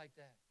everybody like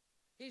that.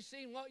 He's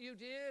seen what you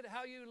did,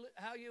 how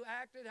you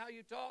acted, how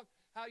you talked,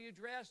 how you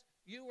dressed.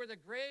 You were the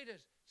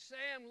greatest.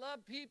 Sam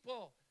loved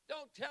people.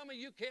 Don't tell me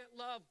you can't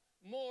love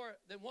more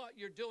than what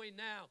you're doing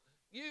now.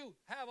 You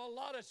have a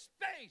lot of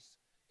space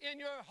in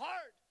your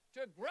heart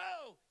to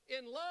grow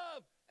in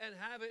love and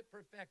have it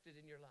perfected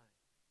in your life.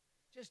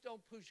 Just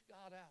don't push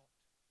God out.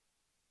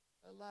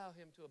 Allow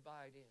him to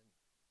abide in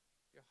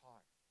your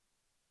heart.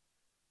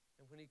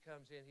 And when he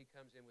comes in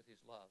with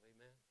his love.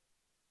 Amen.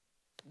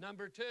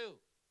 Number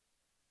two.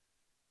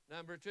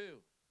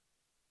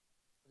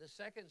 The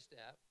second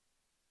step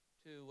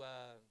to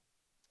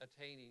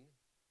attaining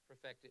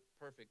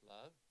perfect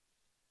love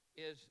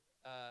is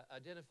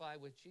identify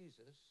with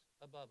Jesus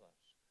above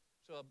us.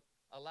 So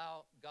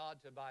allow God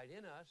to abide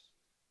in us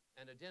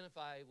and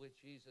identify with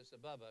Jesus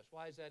above us.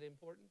 Why is that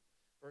important?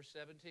 Verse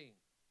 17.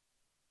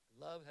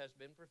 Love has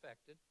been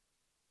perfected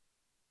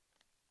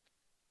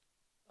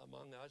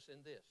among us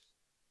in this,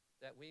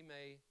 that we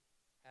may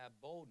have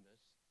boldness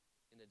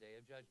in the day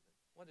of judgment.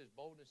 What does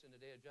boldness in the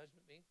day of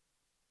judgment mean?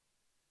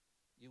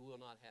 You will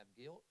not have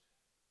guilt.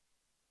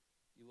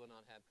 You will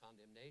not have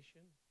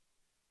condemnation.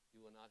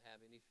 You will not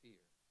have any fear.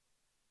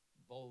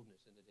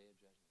 Boldness in the day of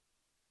judgment.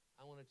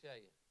 I want to tell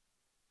you,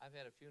 I've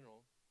had a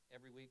funeral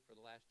every week for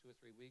the last 2 or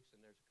 3 weeks,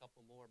 and there's a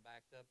couple more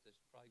backed up that's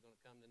probably going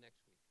to come the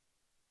next week.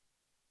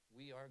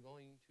 We are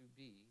going to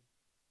be,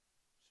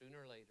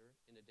 sooner or later,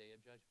 in the day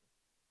of judgment.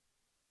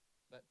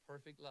 But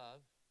perfect love,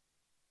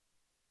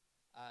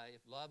 if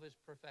love is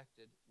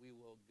perfected, we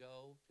will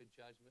go to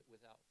judgment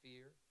without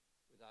fear,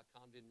 without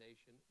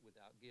condemnation,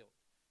 without guilt.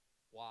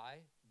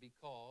 Why?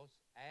 Because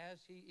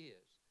as he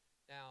is.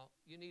 Now,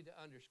 you need to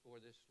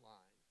underscore this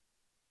line,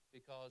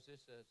 because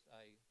this is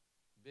a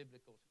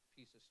biblical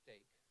piece of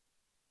steak.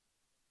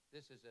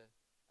 This is a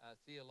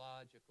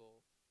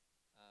theological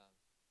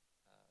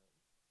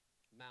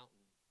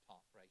mountain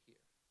top right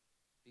here.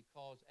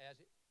 Because as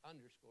it,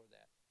 underscore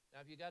that.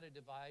 Now, if you got a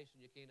device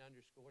and you can't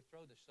underscore,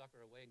 throw the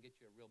sucker away and get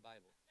you a real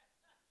Bible.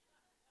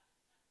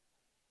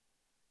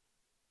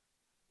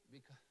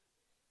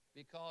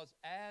 Because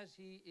as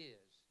he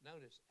is,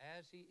 notice,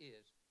 as he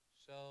is,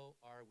 so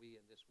are we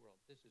in this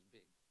world. This is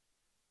big.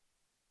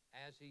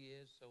 As he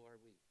is, so are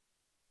we.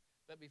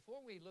 But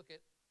before we look at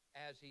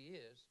as he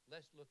is,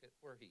 let's look at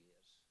where he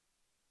is.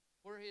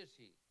 Where is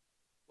he?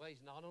 Well,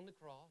 he's not on the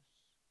cross.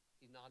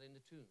 He's not in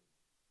the tomb.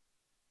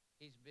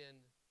 He's been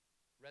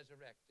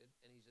resurrected,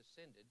 and he's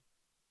ascended,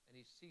 and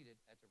he's seated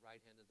at the right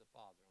hand of the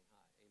Father on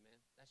high.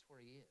 Amen? That's where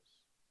he is.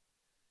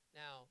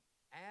 Now,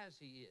 as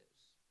he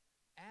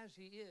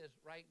is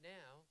right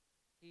now,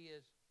 he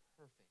is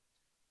perfect.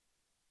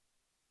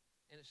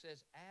 And it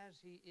says,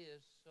 as he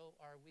is, so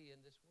are we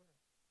in this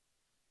world.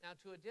 Now,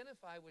 to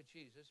identify with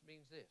Jesus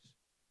means this.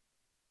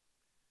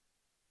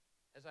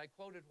 As I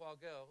quoted a while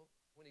ago,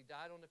 when he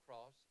died on the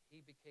cross,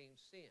 he became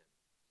sin,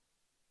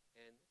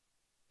 and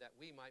that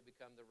we might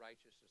become the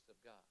righteousness of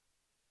God.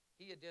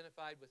 He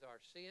identified with our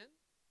sin.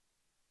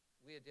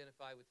 We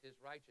identify with his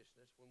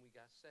righteousness when we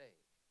got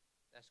saved.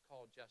 That's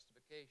called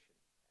justification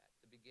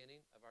at the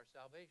beginning of our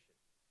salvation.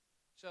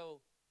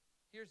 So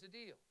here's the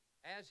deal.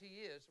 As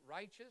he is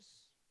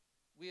righteous,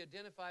 we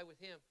identify with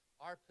him.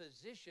 Our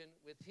position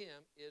with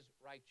him is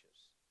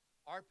righteous.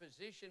 Our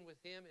position with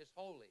him is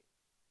holy.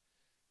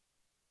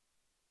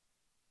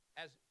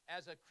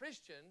 As a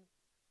Christian,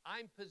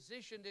 I'm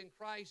positioned in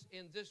Christ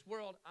in this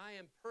world. I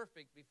am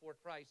perfect before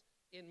Christ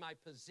in my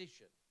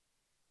position.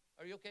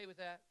 Are you okay with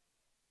that?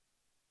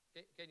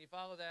 Can you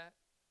follow that?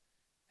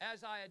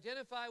 As I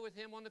identify with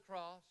him on the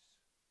cross,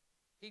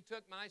 he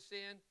took my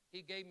sin.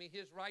 He gave me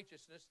his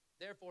righteousness.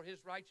 Therefore,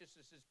 his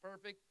righteousness is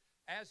perfect.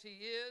 As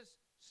he is,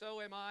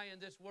 so am I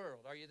in this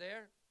world. Are you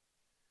there?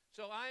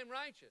 So I am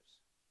righteous.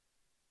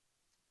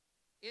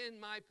 in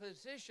my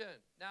position.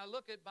 Now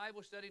look at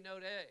Bible study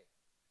note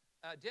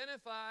A.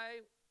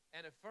 Identify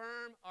and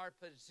affirm our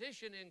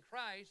position in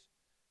Christ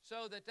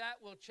so that that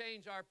will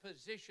change our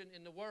position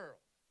in the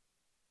world.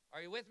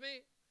 Are you with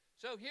me?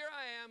 So here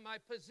I am. My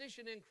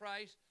position in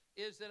Christ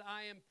is that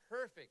I am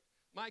perfect.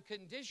 My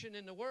condition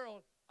in the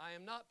world, I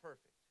am not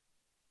perfect.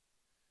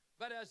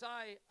 But as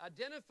I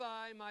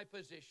identify my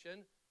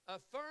position,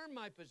 affirm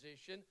my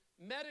position,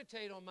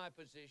 meditate on my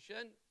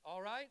position,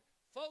 all right,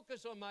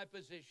 focus on my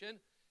position,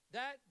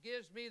 that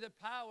gives me the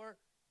power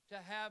to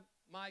have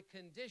my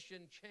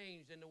condition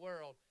changed in the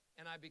world,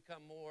 and I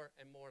become more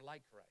and more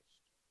like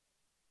Christ.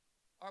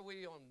 Are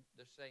we on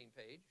the same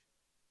page?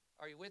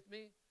 Are you with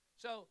me?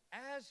 So,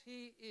 as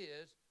He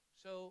is,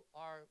 so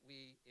are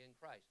we in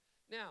Christ.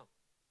 Now,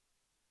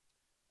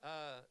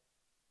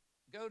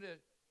 go to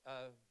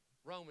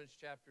Romans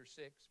chapter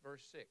 6,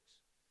 verse 6.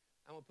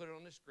 I'm going to put it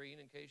on the screen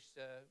in case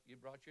you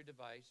brought your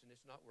device and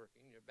it's not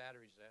working, your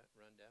battery's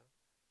run down.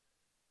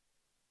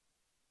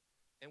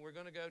 And we're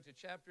going to go to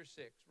chapter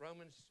 6,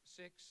 Romans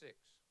 6, 6.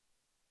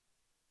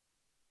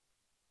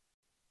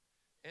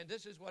 And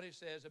this is what it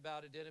says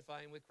about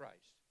identifying with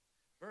Christ.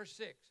 Verse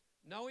 6,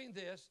 knowing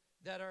this,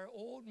 that our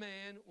old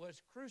man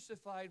was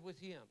crucified with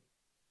Him,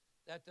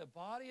 that the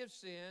body of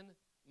sin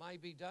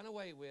might be done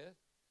away with,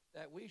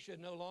 that we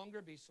should no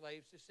longer be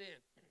slaves to sin.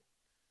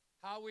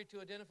 How are we to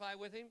identify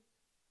with Him?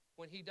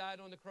 When He died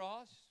on the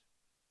cross.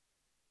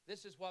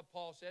 This is what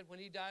Paul said. When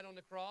He died on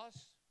the cross,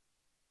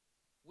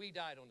 we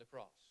died on the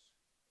cross.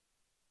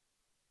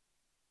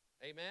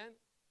 Amen?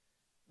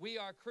 We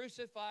are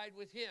crucified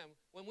with Him.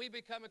 When we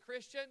become a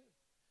Christian,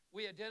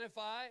 we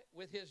identify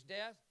with His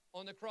death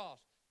on the cross.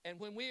 And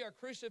when we are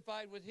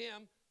crucified with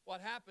Him,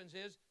 what happens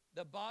is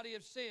the body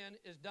of sin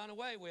is done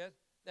away with,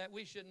 that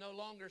we should no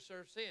longer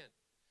serve sin.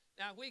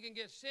 Now, if we can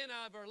get sin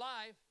out of our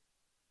life,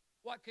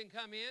 what can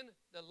come in?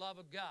 The love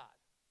of God.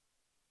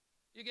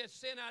 You get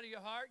sin out of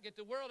your heart, get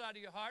the world out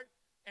of your heart,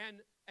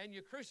 and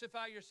you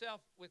crucify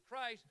yourself with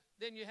Christ,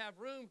 then you have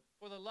room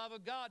for the love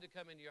of God to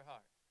come into your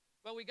heart.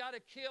 But we got to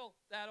kill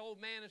that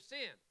old man of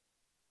sin,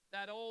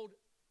 that old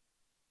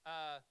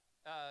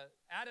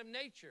Adam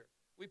nature.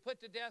 We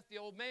put to death the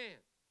old man.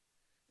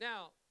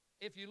 Now,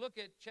 if you look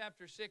at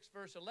chapter 6,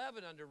 verse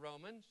 11 under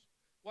Romans,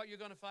 what you're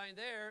going to find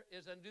there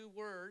is a new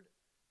word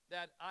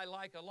that I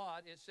like a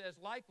lot. It says,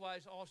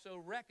 likewise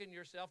also reckon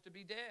yourself to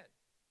be dead,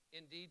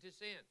 indeed to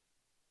sin.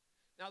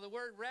 Now, the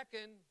word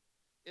reckon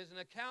is an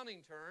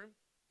accounting term.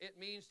 It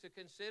means to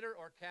consider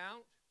or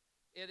count.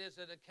 It is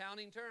an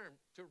accounting term,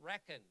 to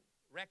reckon.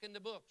 Reckon the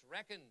books,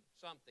 reckon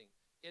something.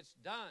 It's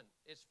done,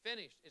 it's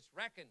finished, it's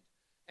reckoned.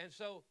 And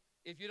so,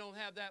 if you don't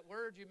have that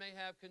word, you may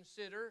have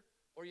consider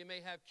or you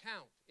may have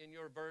count in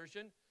your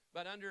version.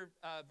 But under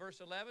verse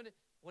 11,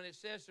 when it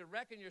says to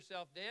reckon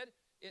yourself dead,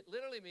 it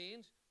literally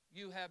means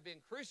you have been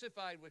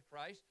crucified with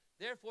Christ.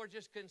 Therefore,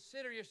 just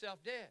consider yourself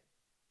dead.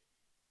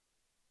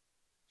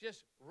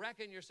 Just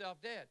reckon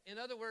yourself dead. In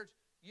other words,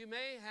 you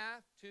may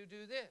have to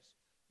do this.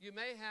 You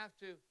may have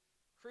to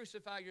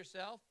crucify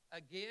yourself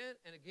again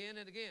and again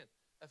and again.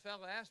 A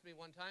fellow asked me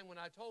one time when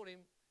I told him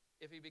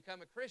if he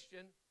become a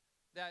Christian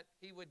that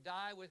he would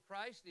die with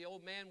Christ, the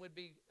old man would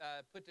be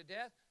put to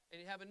death, and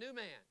he'd have a new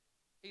man.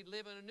 He'd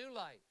live in a new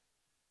life.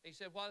 He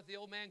said, what if the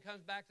old man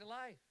comes back to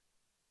life?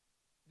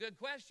 Good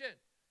question.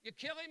 You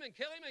kill him and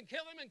kill him and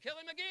kill him and kill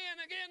him again,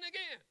 again,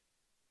 again.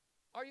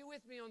 Are you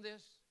with me on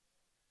this?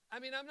 I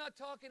mean, I'm not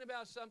talking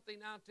about something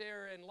out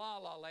there in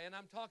la-la land.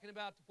 I'm talking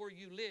about where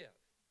you live.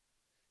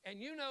 And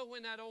you know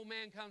when that old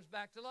man comes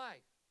back to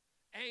life.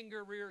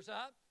 Anger rears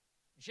up.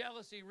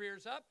 Jealousy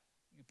rears up.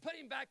 You put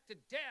him back to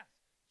death.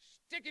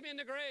 Stick him in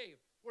the grave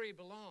where he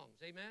belongs.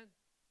 Amen?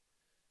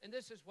 And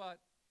this is what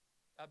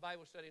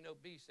Bible study note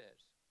B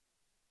says.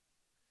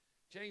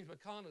 James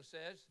McConnell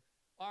says,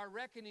 our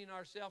reckoning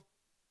ourselves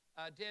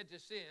dead to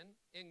sin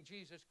in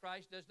Jesus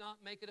Christ does not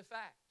make it a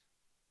fact.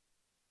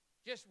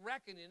 Just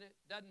reckoning it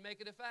doesn't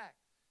make it a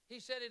fact. He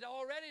said it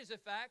already is a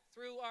fact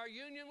through our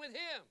union with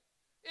Him.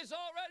 It's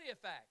already a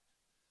fact.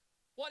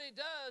 What it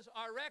does,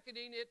 our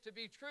reckoning it to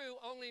be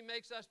true only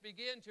makes us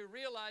begin to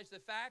realize the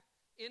fact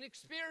in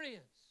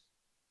experience.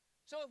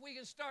 So if we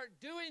can start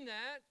doing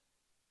that,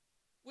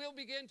 we'll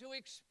begin to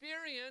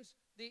experience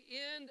the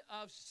end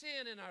of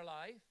sin in our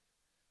life,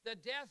 the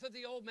death of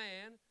the old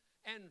man,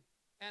 and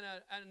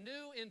a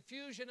new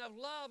infusion of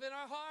love in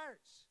our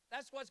hearts.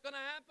 That's what's going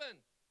to happen.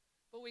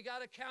 But we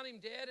got to count him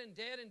dead and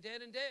dead and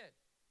dead and dead.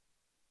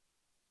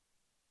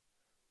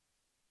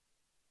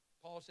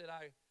 Paul said,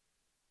 I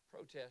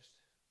protest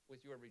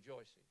with your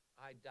rejoicing.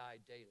 I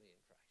die daily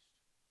in Christ.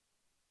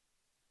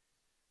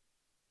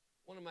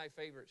 One of my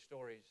favorite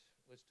stories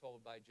was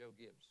told by Joe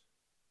Gibbs.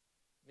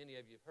 Many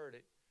of you have heard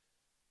it.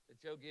 That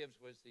Joe Gibbs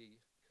was the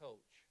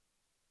coach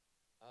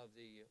of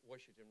the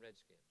Washington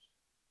Redskins.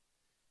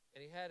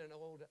 And he had an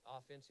old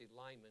offensive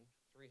lineman,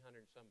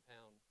 300-some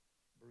pound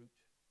brute,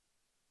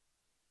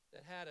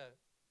 that had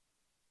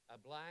a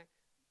black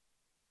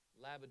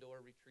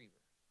Labrador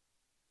retriever.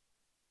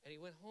 And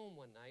he went home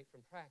one night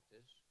from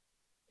practice,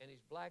 and his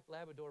black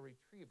Labrador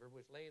retriever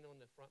was laying on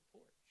the front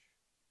porch.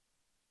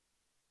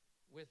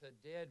 with a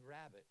dead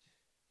rabbit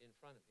in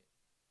front of him.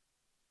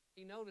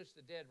 He noticed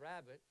the dead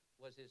rabbit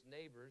was his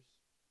neighbor's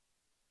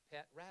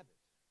pet rabbit.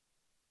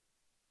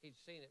 He'd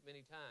seen it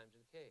many times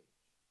in the cage.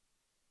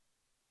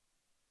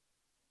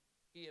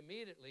 He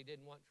immediately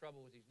didn't want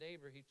trouble with his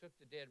neighbor. He took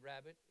the dead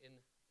rabbit in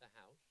the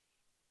house,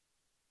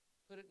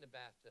 put it in the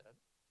bathtub,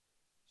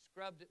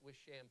 scrubbed it with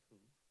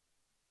shampoo,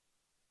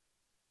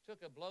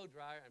 took a blow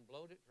dryer and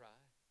blowed it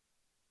dry.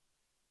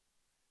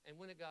 And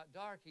when it got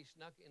dark, he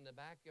snuck in the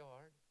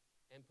backyard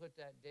and put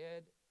that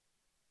dead,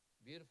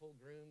 beautiful,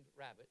 groomed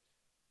rabbit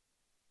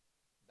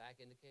back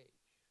in the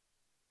cage.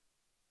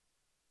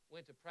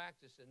 Went to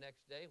practice the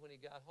next day. When he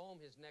got home,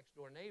 his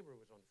next-door neighbor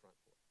was on the front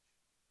porch.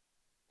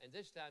 And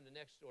this time, the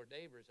next-door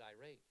neighbor is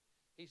irate.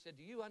 He said,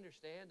 do you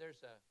understand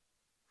there's a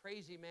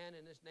crazy man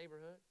in this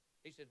neighborhood?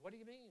 He said, what do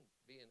you mean,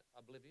 being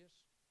oblivious?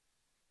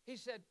 He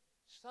said,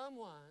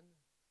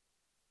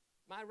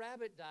 my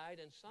rabbit died,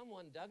 and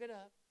someone dug it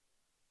up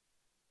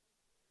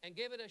and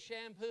gave it a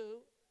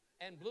shampoo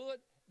and blew it,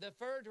 the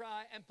fur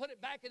dry, and put it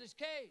back in his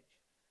cage.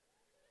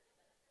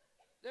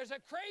 There's a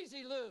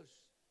crazy loose.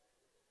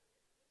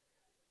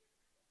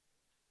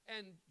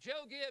 And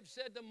Joe Gibbs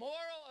said the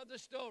moral of the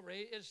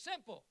story is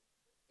simple.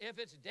 If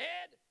it's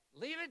dead,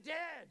 leave it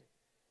dead.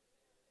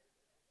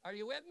 Are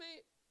you with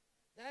me?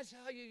 That's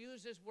how you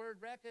use this word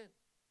reckon.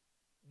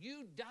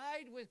 You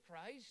died with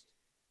Christ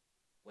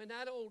when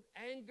that old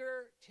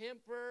anger,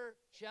 temper,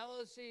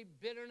 jealousy,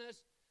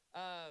 bitterness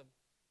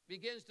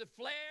begins to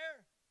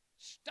flare.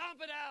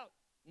 Stomp it out.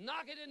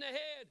 Knock it in the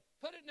head.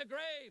 Put it in the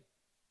grave.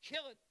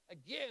 Kill it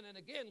again and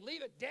again.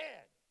 Leave it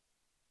dead.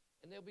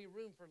 And there'll be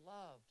room for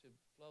love to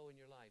flow in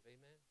your life.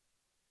 Amen?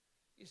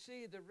 You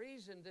see, the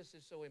reason this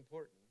is so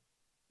important,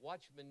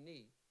 Watchman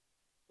Nee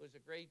was a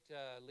great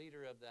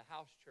leader of the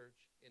house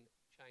church in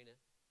China.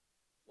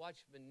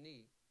 Watchman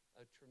Nee,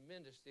 a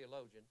tremendous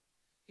theologian,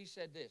 he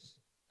said this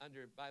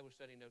under Bible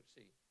study note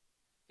C.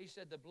 He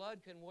said, the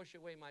blood can wash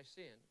away my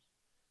sins,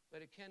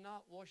 but it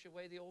cannot wash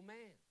away the old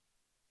man.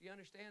 Do you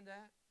understand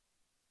that?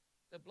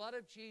 The blood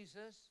of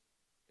Jesus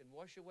can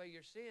wash away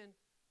your sin,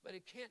 but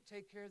it can't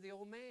take care of the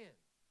old man.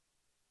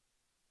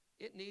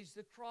 It needs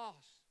the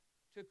cross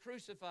to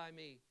crucify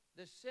me,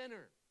 the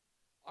sinner.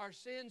 Our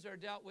sins are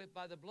dealt with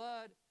by the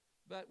blood,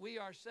 but we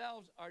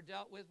ourselves are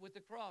dealt with the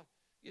cross.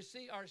 You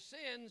see, our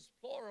sins,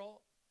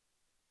 plural,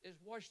 is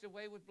washed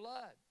away with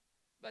blood.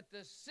 But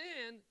the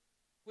sin,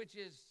 which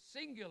is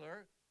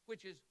singular,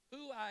 which is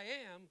who I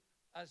am,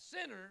 a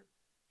sinner,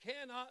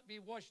 cannot be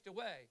washed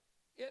away.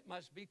 It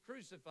must be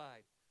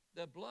crucified.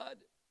 The blood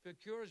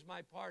procures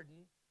my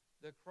pardon.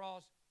 The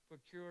cross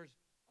procures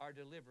our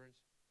deliverance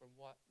from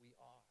what we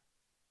are.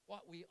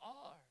 What we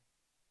are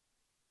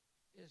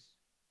is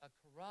a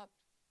corrupt,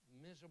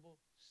 miserable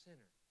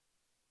sinner.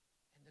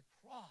 And the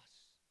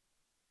cross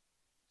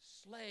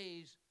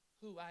slays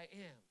who I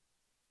am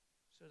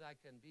so that I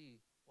can be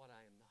what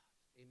I am not.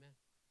 Amen?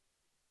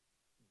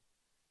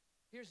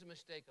 Here's a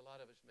mistake a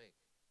lot of us make.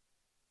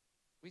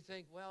 We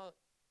think, well,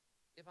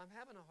 if I'm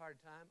having a hard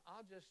time,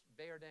 I'll just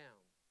bear down.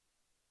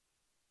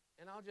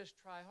 And I'll just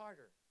try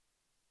harder.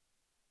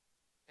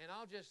 And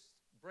I'll just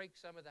break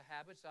some of the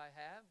habits I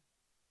have,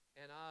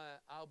 and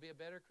I'll be a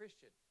better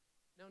Christian.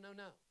 No.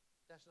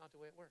 That's not the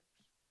way it works.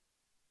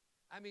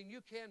 I mean,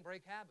 you can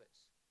break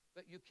habits,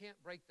 but you can't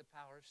break the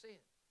power of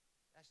sin.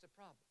 That's the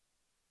problem.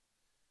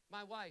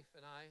 My wife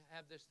and I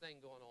have this thing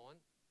going on.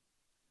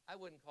 I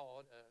wouldn't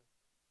call it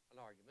an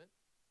argument,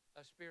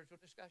 a spiritual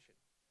discussion.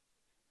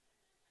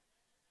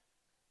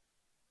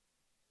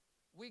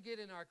 We get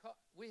in our car.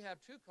 We have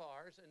two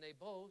cars, and they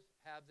both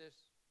have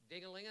this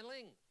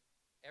ding-a-ling-a-ling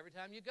every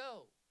time you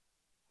go.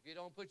 If you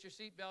don't put your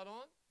seatbelt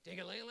on,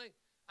 ding-a-ling-a-ling.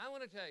 I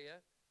want to tell you,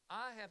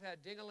 I have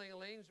had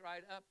ding-a-ling-a-lings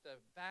right up the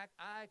back.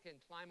 I can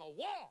climb a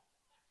wall.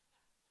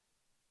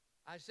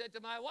 I said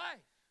to my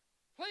wife,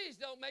 please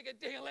don't make a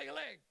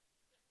ding-a-ling-a-ling.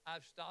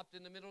 I've stopped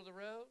in the middle of the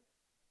road.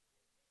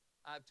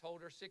 I've told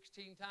her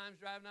 16 times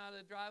driving out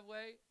of the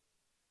driveway,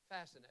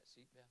 fasten that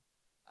seatbelt.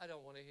 I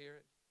don't want to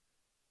hear it.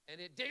 And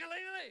it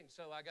ding-a-ling-a-ling.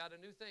 So I got a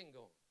new thing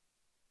going.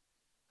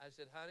 I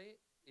said, honey,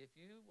 if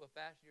you will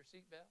fasten your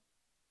seatbelt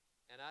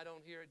and I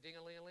don't hear it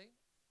ding-a-ling-a-ling,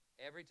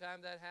 every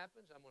time that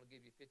happens, I'm going to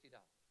give you $50.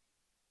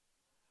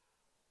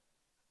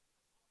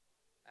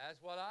 That's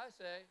what I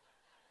say.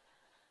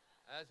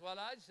 That's what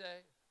I'd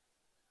say.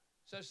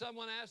 So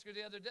someone asked her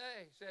the other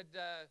day, said,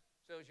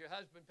 so has your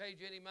husband paid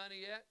you any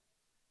money yet?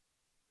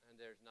 And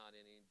there's not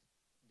any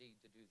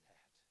need to do that.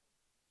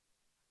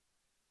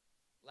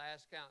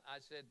 Last count,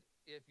 I said,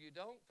 if you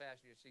don't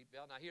fasten your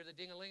seatbelt, and I hear the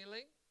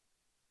ding-a-ling-a-ling,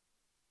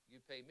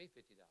 you pay me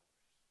 $50.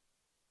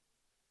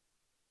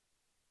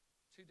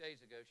 2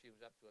 days ago, she was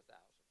up to 1,000.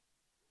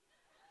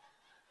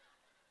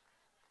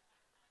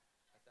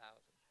 1,000.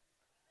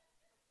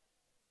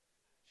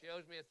 She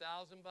owes me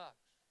 $1,000.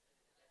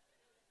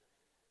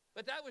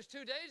 But that was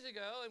 2 days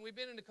ago, and we've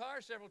been in the car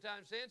several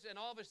times since, and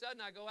all of a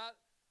sudden I go out,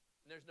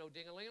 and there's no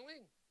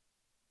ding-a-ling-a-ling.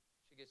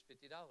 She gets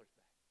 $50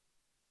 back.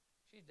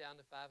 She's down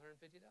to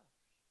 $550.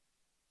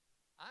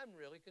 I'm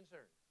really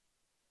concerned.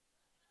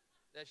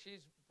 that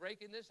she's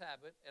breaking this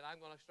habit, and I'm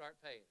going to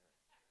start paying her.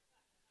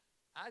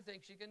 I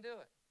think she can do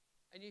it.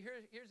 And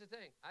here's the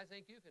thing. I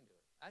think you can do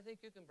it. I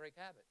think you can break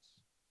habits,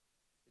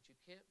 but you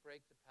can't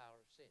break the power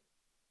of sin.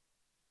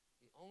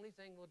 The only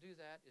thing will do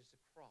that is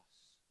the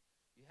cross.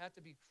 You have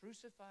to be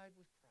crucified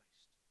with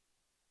Christ.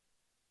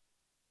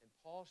 And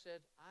Paul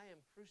said, I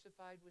am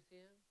crucified with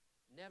him.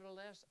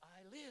 Nevertheless,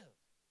 I live.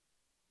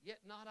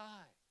 Yet not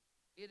I.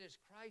 It is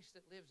Christ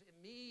that lives in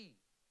me.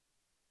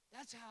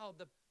 That's how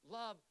the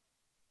love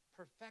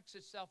perfects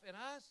itself in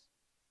us,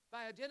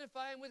 by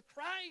identifying with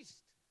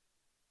Christ.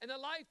 And the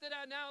life that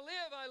I now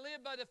live, I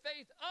live by the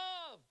faith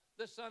of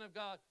the Son of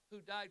God who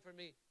died for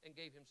me and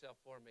gave himself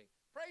for me.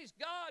 Praise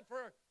God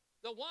for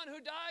the one who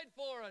died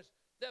for us.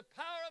 The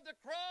power of the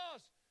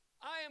cross.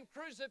 I am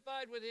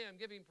crucified with him.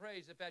 Give him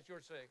praise if that's your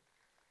sake.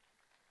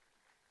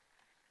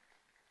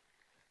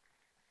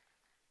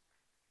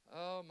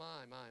 Oh,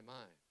 my.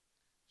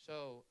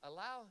 So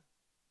allow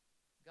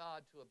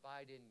God to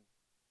abide in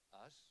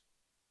us.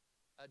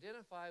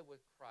 Identify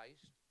with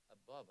Christ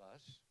above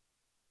us.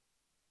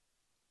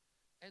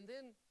 And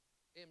then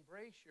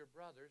embrace your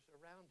brothers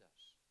around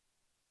us.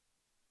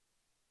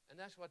 And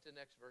that's what the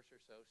next verse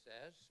or so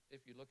says.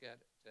 If you look at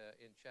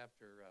it in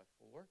chapter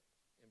 4,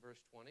 in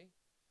verse 20.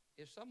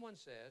 If someone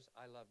says,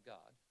 I love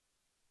God,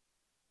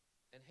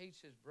 and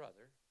hates his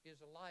brother, he is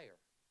a liar.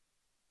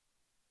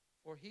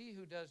 For he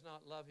who does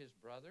not love his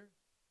brother,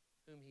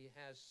 whom he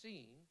has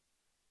seen,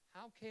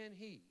 how can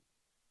he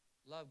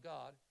love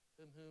God,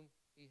 whom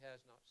he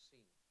has not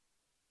seen?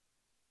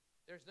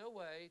 There's no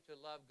way to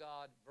love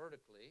God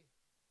vertically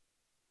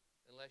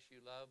unless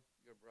you love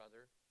your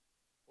brother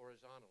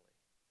horizontally.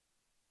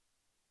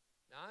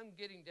 Now, I'm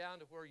getting down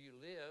to where you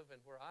live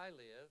and where I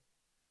live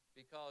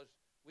because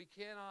we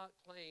cannot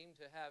claim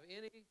to have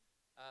any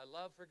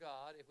love for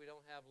God if we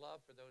don't have love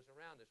for those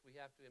around us. We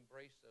have to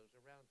embrace those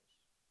around us.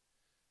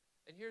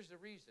 And here's the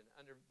reason.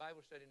 Under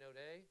Bible Study Note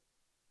A,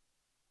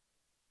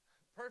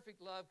 perfect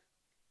love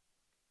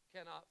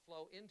cannot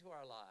flow into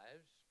our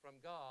lives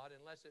from God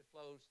unless it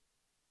flows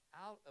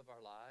out of our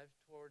lives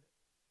toward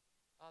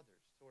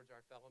others, towards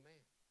our fellow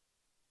man.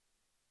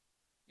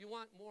 You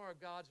want more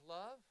of God's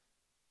love?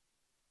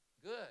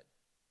 Good.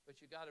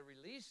 But you got to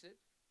release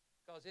it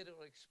because it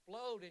will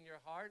explode in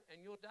your heart and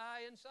you'll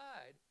die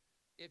inside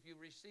if you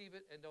receive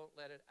it and don't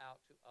let it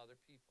out to other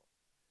people.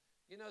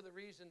 You know the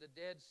reason the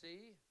Dead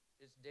Sea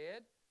is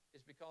dead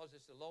is because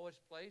it's the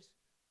lowest place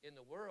in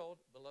the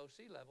world below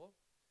sea level,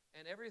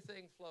 and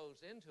everything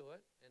flows into it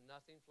and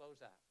nothing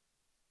flows out.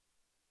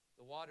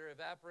 The water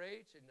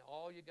evaporates and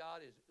all you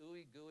got is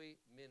ooey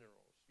gooey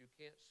minerals. You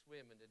can't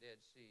swim in the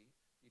Dead Sea.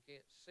 You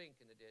can't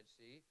sink in the Dead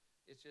Sea.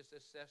 It's just a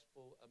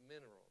cesspool of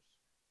minerals.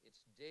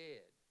 It's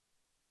dead.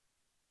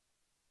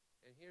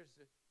 And here's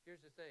the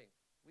thing.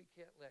 We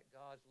can't let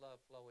God's love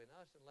flow in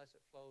us unless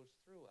it flows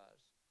through us.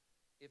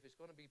 If it's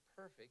going to be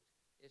perfect,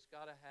 it's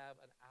got to have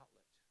an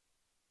outlet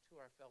to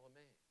our fellow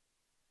man.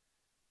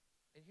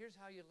 And here's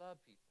how you love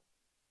people.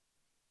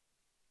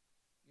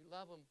 You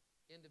love them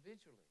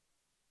individually.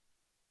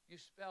 You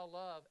spell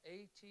love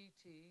A-T-T-E-N-T-I-O-N,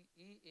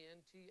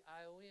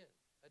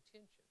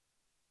 attention.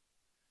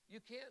 You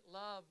can't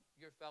love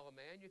your fellow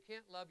man. You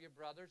can't love your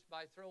brothers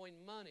by throwing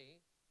money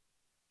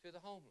to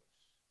the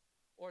homeless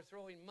or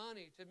throwing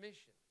money to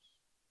missions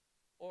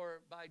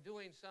or by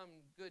doing some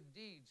good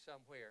deed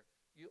somewhere.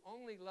 You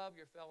only love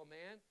your fellow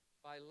man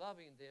by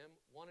loving them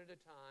one at a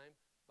time,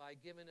 by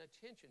giving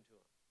attention to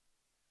them.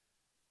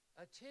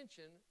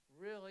 Attention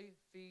really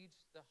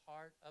feeds the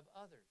heart of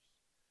others.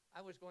 I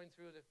was going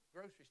through the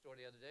grocery store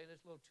the other day, and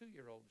this little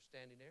 2-year-old was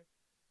standing there,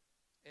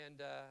 and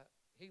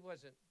he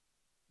wasn't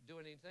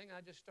doing anything.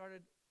 I just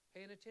started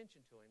paying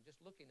attention to him,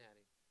 just looking at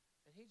him,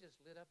 and he just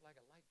lit up like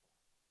a light bulb.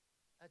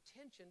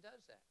 Attention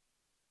does that.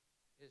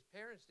 His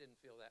parents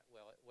didn't feel that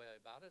way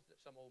about it, that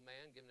some old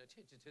man giving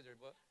attention to their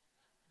book,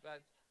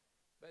 but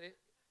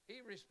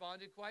he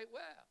responded quite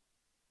well.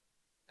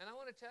 And I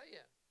want to tell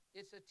you,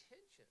 it's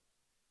attention.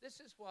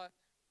 This is what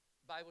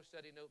Bible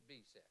Study Note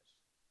B says.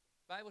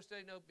 Bible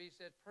Study Note B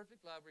says,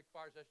 perfect love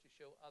requires us to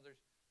show others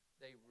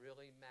they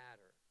really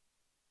matter.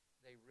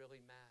 They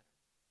really matter.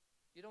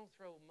 You don't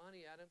throw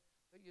money at them,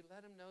 but you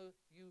let them know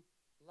you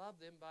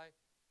love them by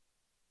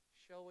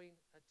showing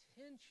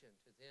attention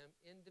to them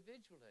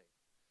individually.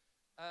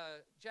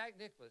 Jack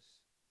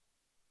Nicklaus,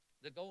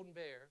 the Golden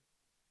Bear,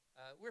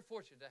 we're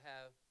fortunate to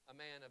have a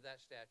man of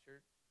that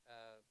stature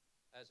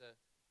as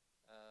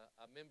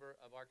a member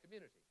of our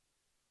community.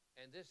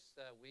 And this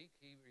week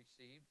he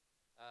received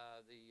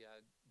the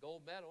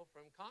gold medal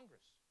from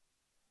Congress.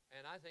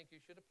 And I think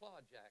you should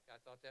applaud Jack. I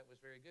thought that was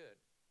very good.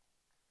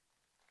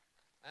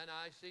 And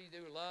I see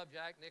you love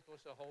Jack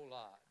Nicklaus a whole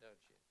lot, don't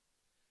you?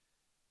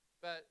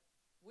 But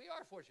we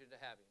are fortunate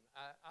to have him.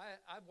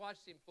 I've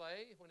watched him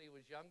play when he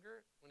was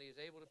younger, when he was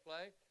able to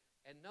play,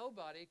 and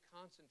nobody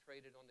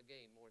concentrated on the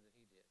game more than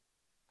he did.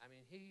 I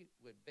mean, he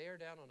would bear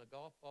down on a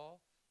golf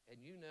ball,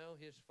 and you know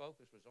his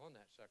focus was on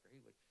that sucker.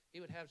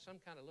 He would have some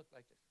kind of look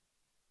like this.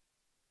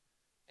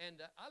 And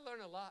I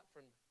learned a lot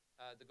from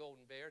the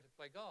Golden Bear to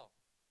play golf.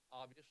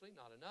 Obviously,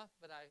 not enough,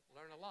 but I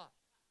learned a lot.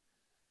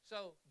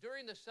 So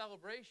during the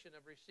celebration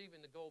of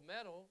receiving the gold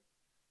medal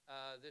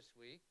this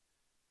week,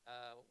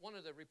 one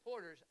of the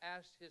reporters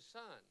asked his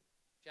son,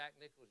 Jack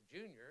Nicklaus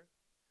Jr.,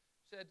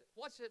 said,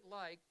 "What's it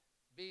like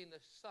being the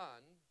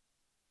son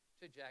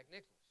to Jack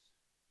Nicklaus?"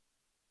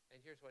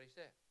 And here's what he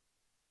said.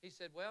 He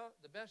said, "Well,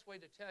 the best way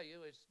to tell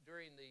you is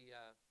during the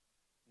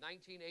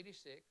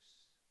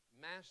 1986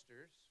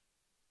 Masters,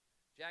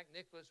 Jack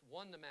Nicklaus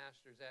won the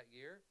Masters that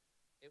year.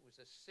 It was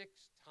the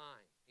 6th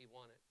time he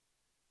won it.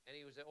 And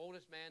he was the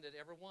oldest man that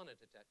ever won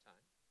it at that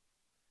time."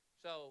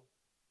 So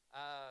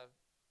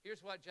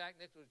here's what Jack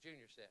Nicklaus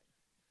Jr. said.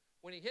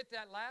 When he hit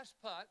that last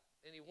putt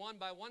and he won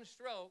by 1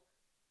 stroke,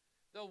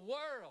 the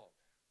world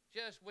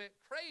just went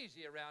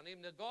crazy around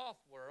him, the golf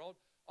world.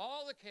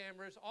 All the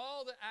cameras,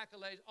 all the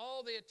accolades,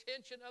 all the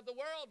attention of the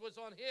world was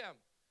on him.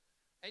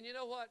 And you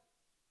know what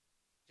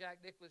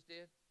Jack Nicklaus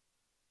did?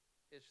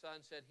 His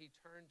son said he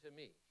turned to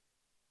me.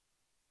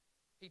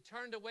 He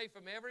turned away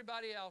from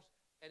everybody else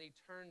and he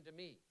turned to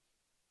me.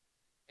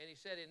 And he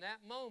said, in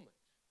that moment,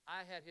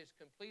 I had his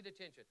complete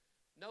attention.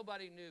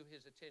 Nobody knew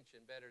his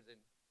attention better than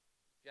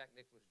Jack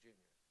Nicklaus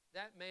Jr.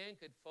 That man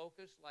could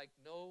focus like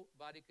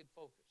nobody could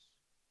focus.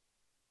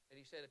 And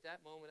he said, at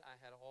that moment, I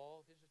had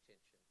all his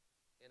attention,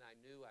 and I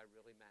knew I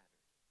really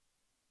mattered.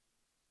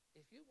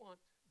 If you want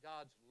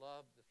God's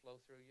love to flow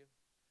through you,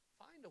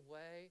 find a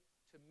way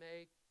to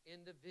make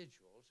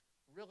individuals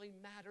really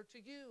matter to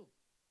you.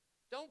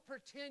 Don't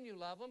pretend you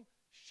love them.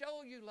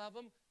 Show you love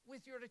them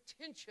with your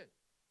attention,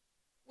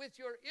 with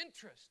your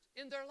interest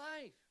in their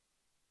life.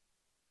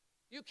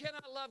 You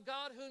cannot love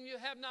God whom you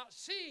have not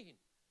seen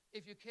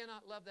if you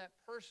cannot love that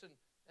person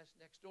that's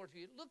next door to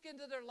you. Look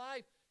into their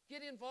life.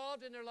 Get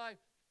involved in their life.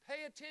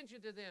 Pay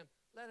attention to them.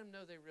 Let them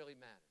know they really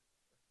matter.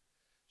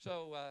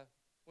 So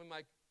when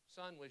my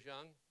son was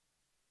young,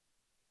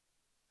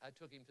 I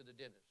took him to the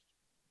dentist,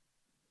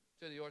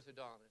 to the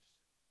orthodontist.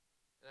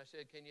 And I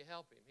said, "Can you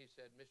help him?" He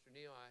said, "Mr.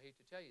 Neal, I hate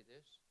to tell you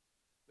this,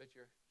 but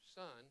your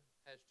son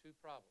has 2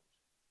 problems."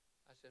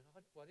 I said,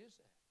 what is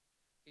that?"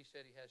 He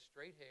said, "He has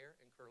straight hair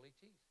and curly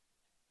teeth."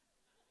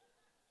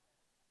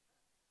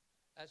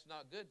 That's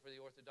not good for the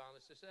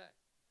orthodontist to say.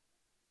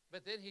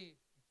 But then he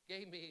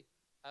gave me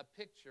a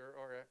picture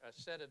or a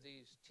set of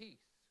these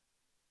teeth.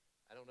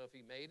 I don't know if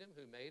he made them,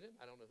 who made them.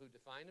 I don't know who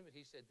defined them. But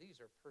he said, "These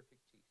are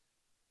perfect teeth.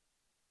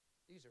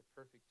 These are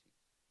perfect teeth."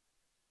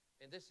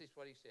 And this is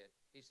what he said.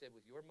 He said,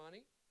 "With your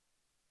money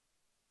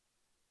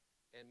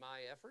and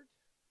my effort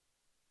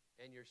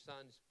and your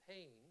son's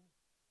pain,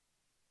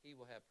 he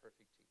will have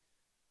perfect teeth."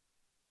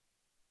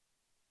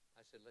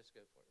 I said, "Let's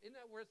go for it." Isn't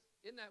that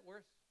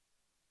worth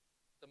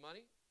the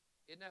money?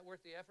 Isn't that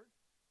worth the effort?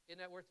 Isn't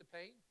that worth the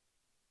pain?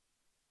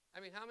 I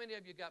mean, how many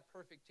of you got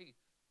perfect teeth?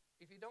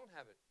 If you don't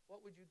have it,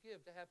 what would you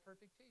give to have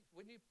perfect teeth?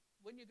 Wouldn't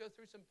you go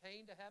through some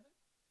pain to have it?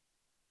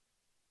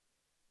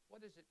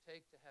 What does it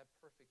take to have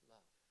perfect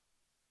love?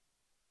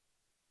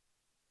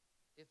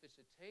 If it's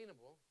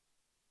attainable,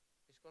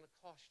 it's going to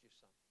cost you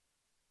something.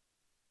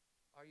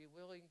 Are you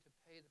willing to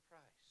pay the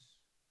price?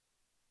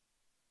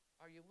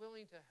 Are you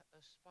willing to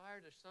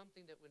aspire to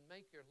something that would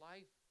make your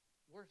life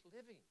worth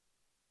living?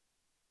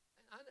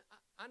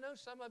 I know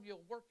some of you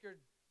will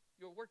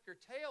work your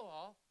tail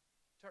off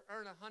to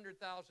earn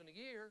 $100,000 a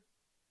year.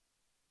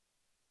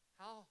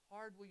 How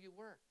hard will you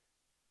work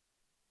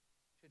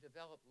to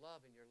develop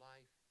love in your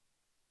life,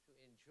 to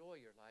enjoy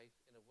your life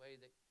in a way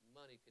that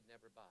money could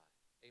never buy?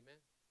 Amen?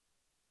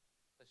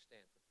 Let's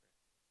stand for prayer.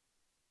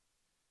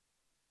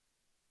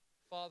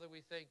 Father,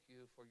 we thank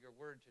you for your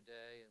word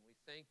today, and we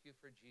thank you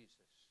for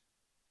Jesus,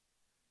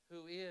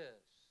 who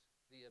is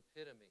the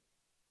epitome,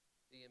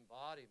 the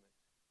embodiment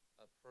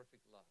of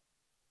perfect love.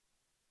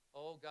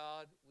 Oh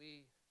God,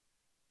 we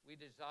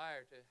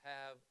desire to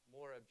have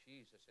more of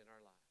Jesus in our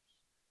lives.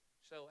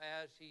 So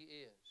as he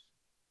is,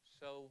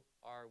 so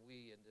are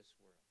we in this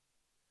world.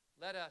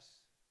 Let us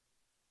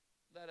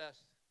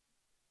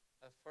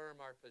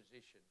affirm our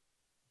position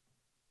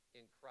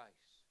in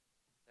Christ,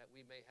 that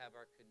we may have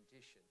our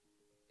condition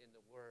in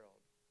the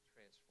world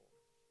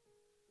transformed.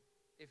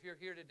 If you're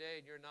here today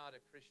and you're not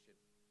a Christian,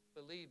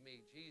 believe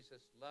me,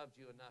 Jesus loved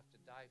you enough to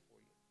die for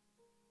you.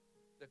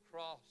 The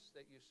cross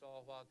that you saw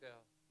a while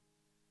ago,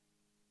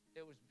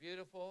 it was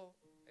beautiful,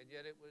 and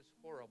yet it was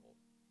horrible.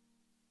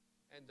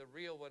 And the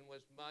real one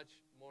was much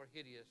more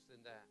hideous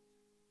than that.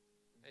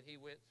 And he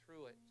went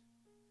through it.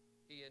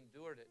 He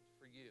endured it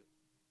for you.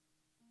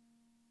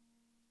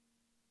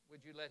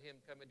 Would you let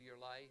him come into your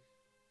life?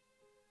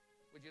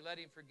 Would you let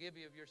him forgive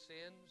you of your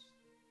sins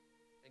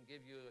and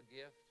give you a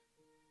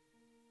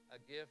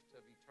gift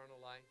of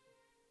eternal life?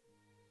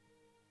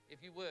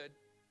 If you would,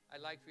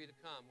 I'd like for you to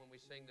come when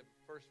we sing the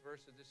first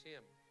verse of this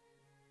hymn.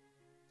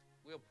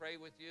 We'll pray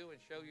with you and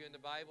show you in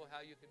the Bible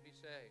how you can be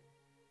saved.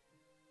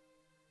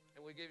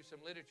 And we'll give you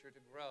some literature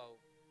to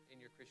grow in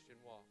your Christian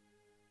walk.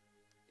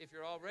 If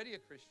you're already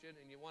a Christian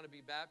and you want to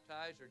be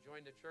baptized or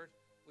join the church,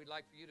 we'd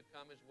like for you to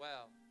come as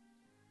well.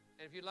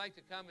 And if you'd like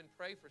to come and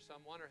pray for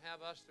someone or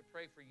have us to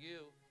pray for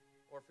you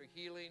or for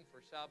healing, for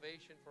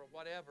salvation, for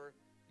whatever,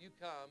 you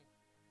come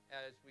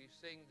as we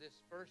sing this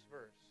first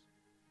verse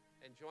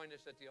and join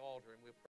us at the altar, and we'll pray.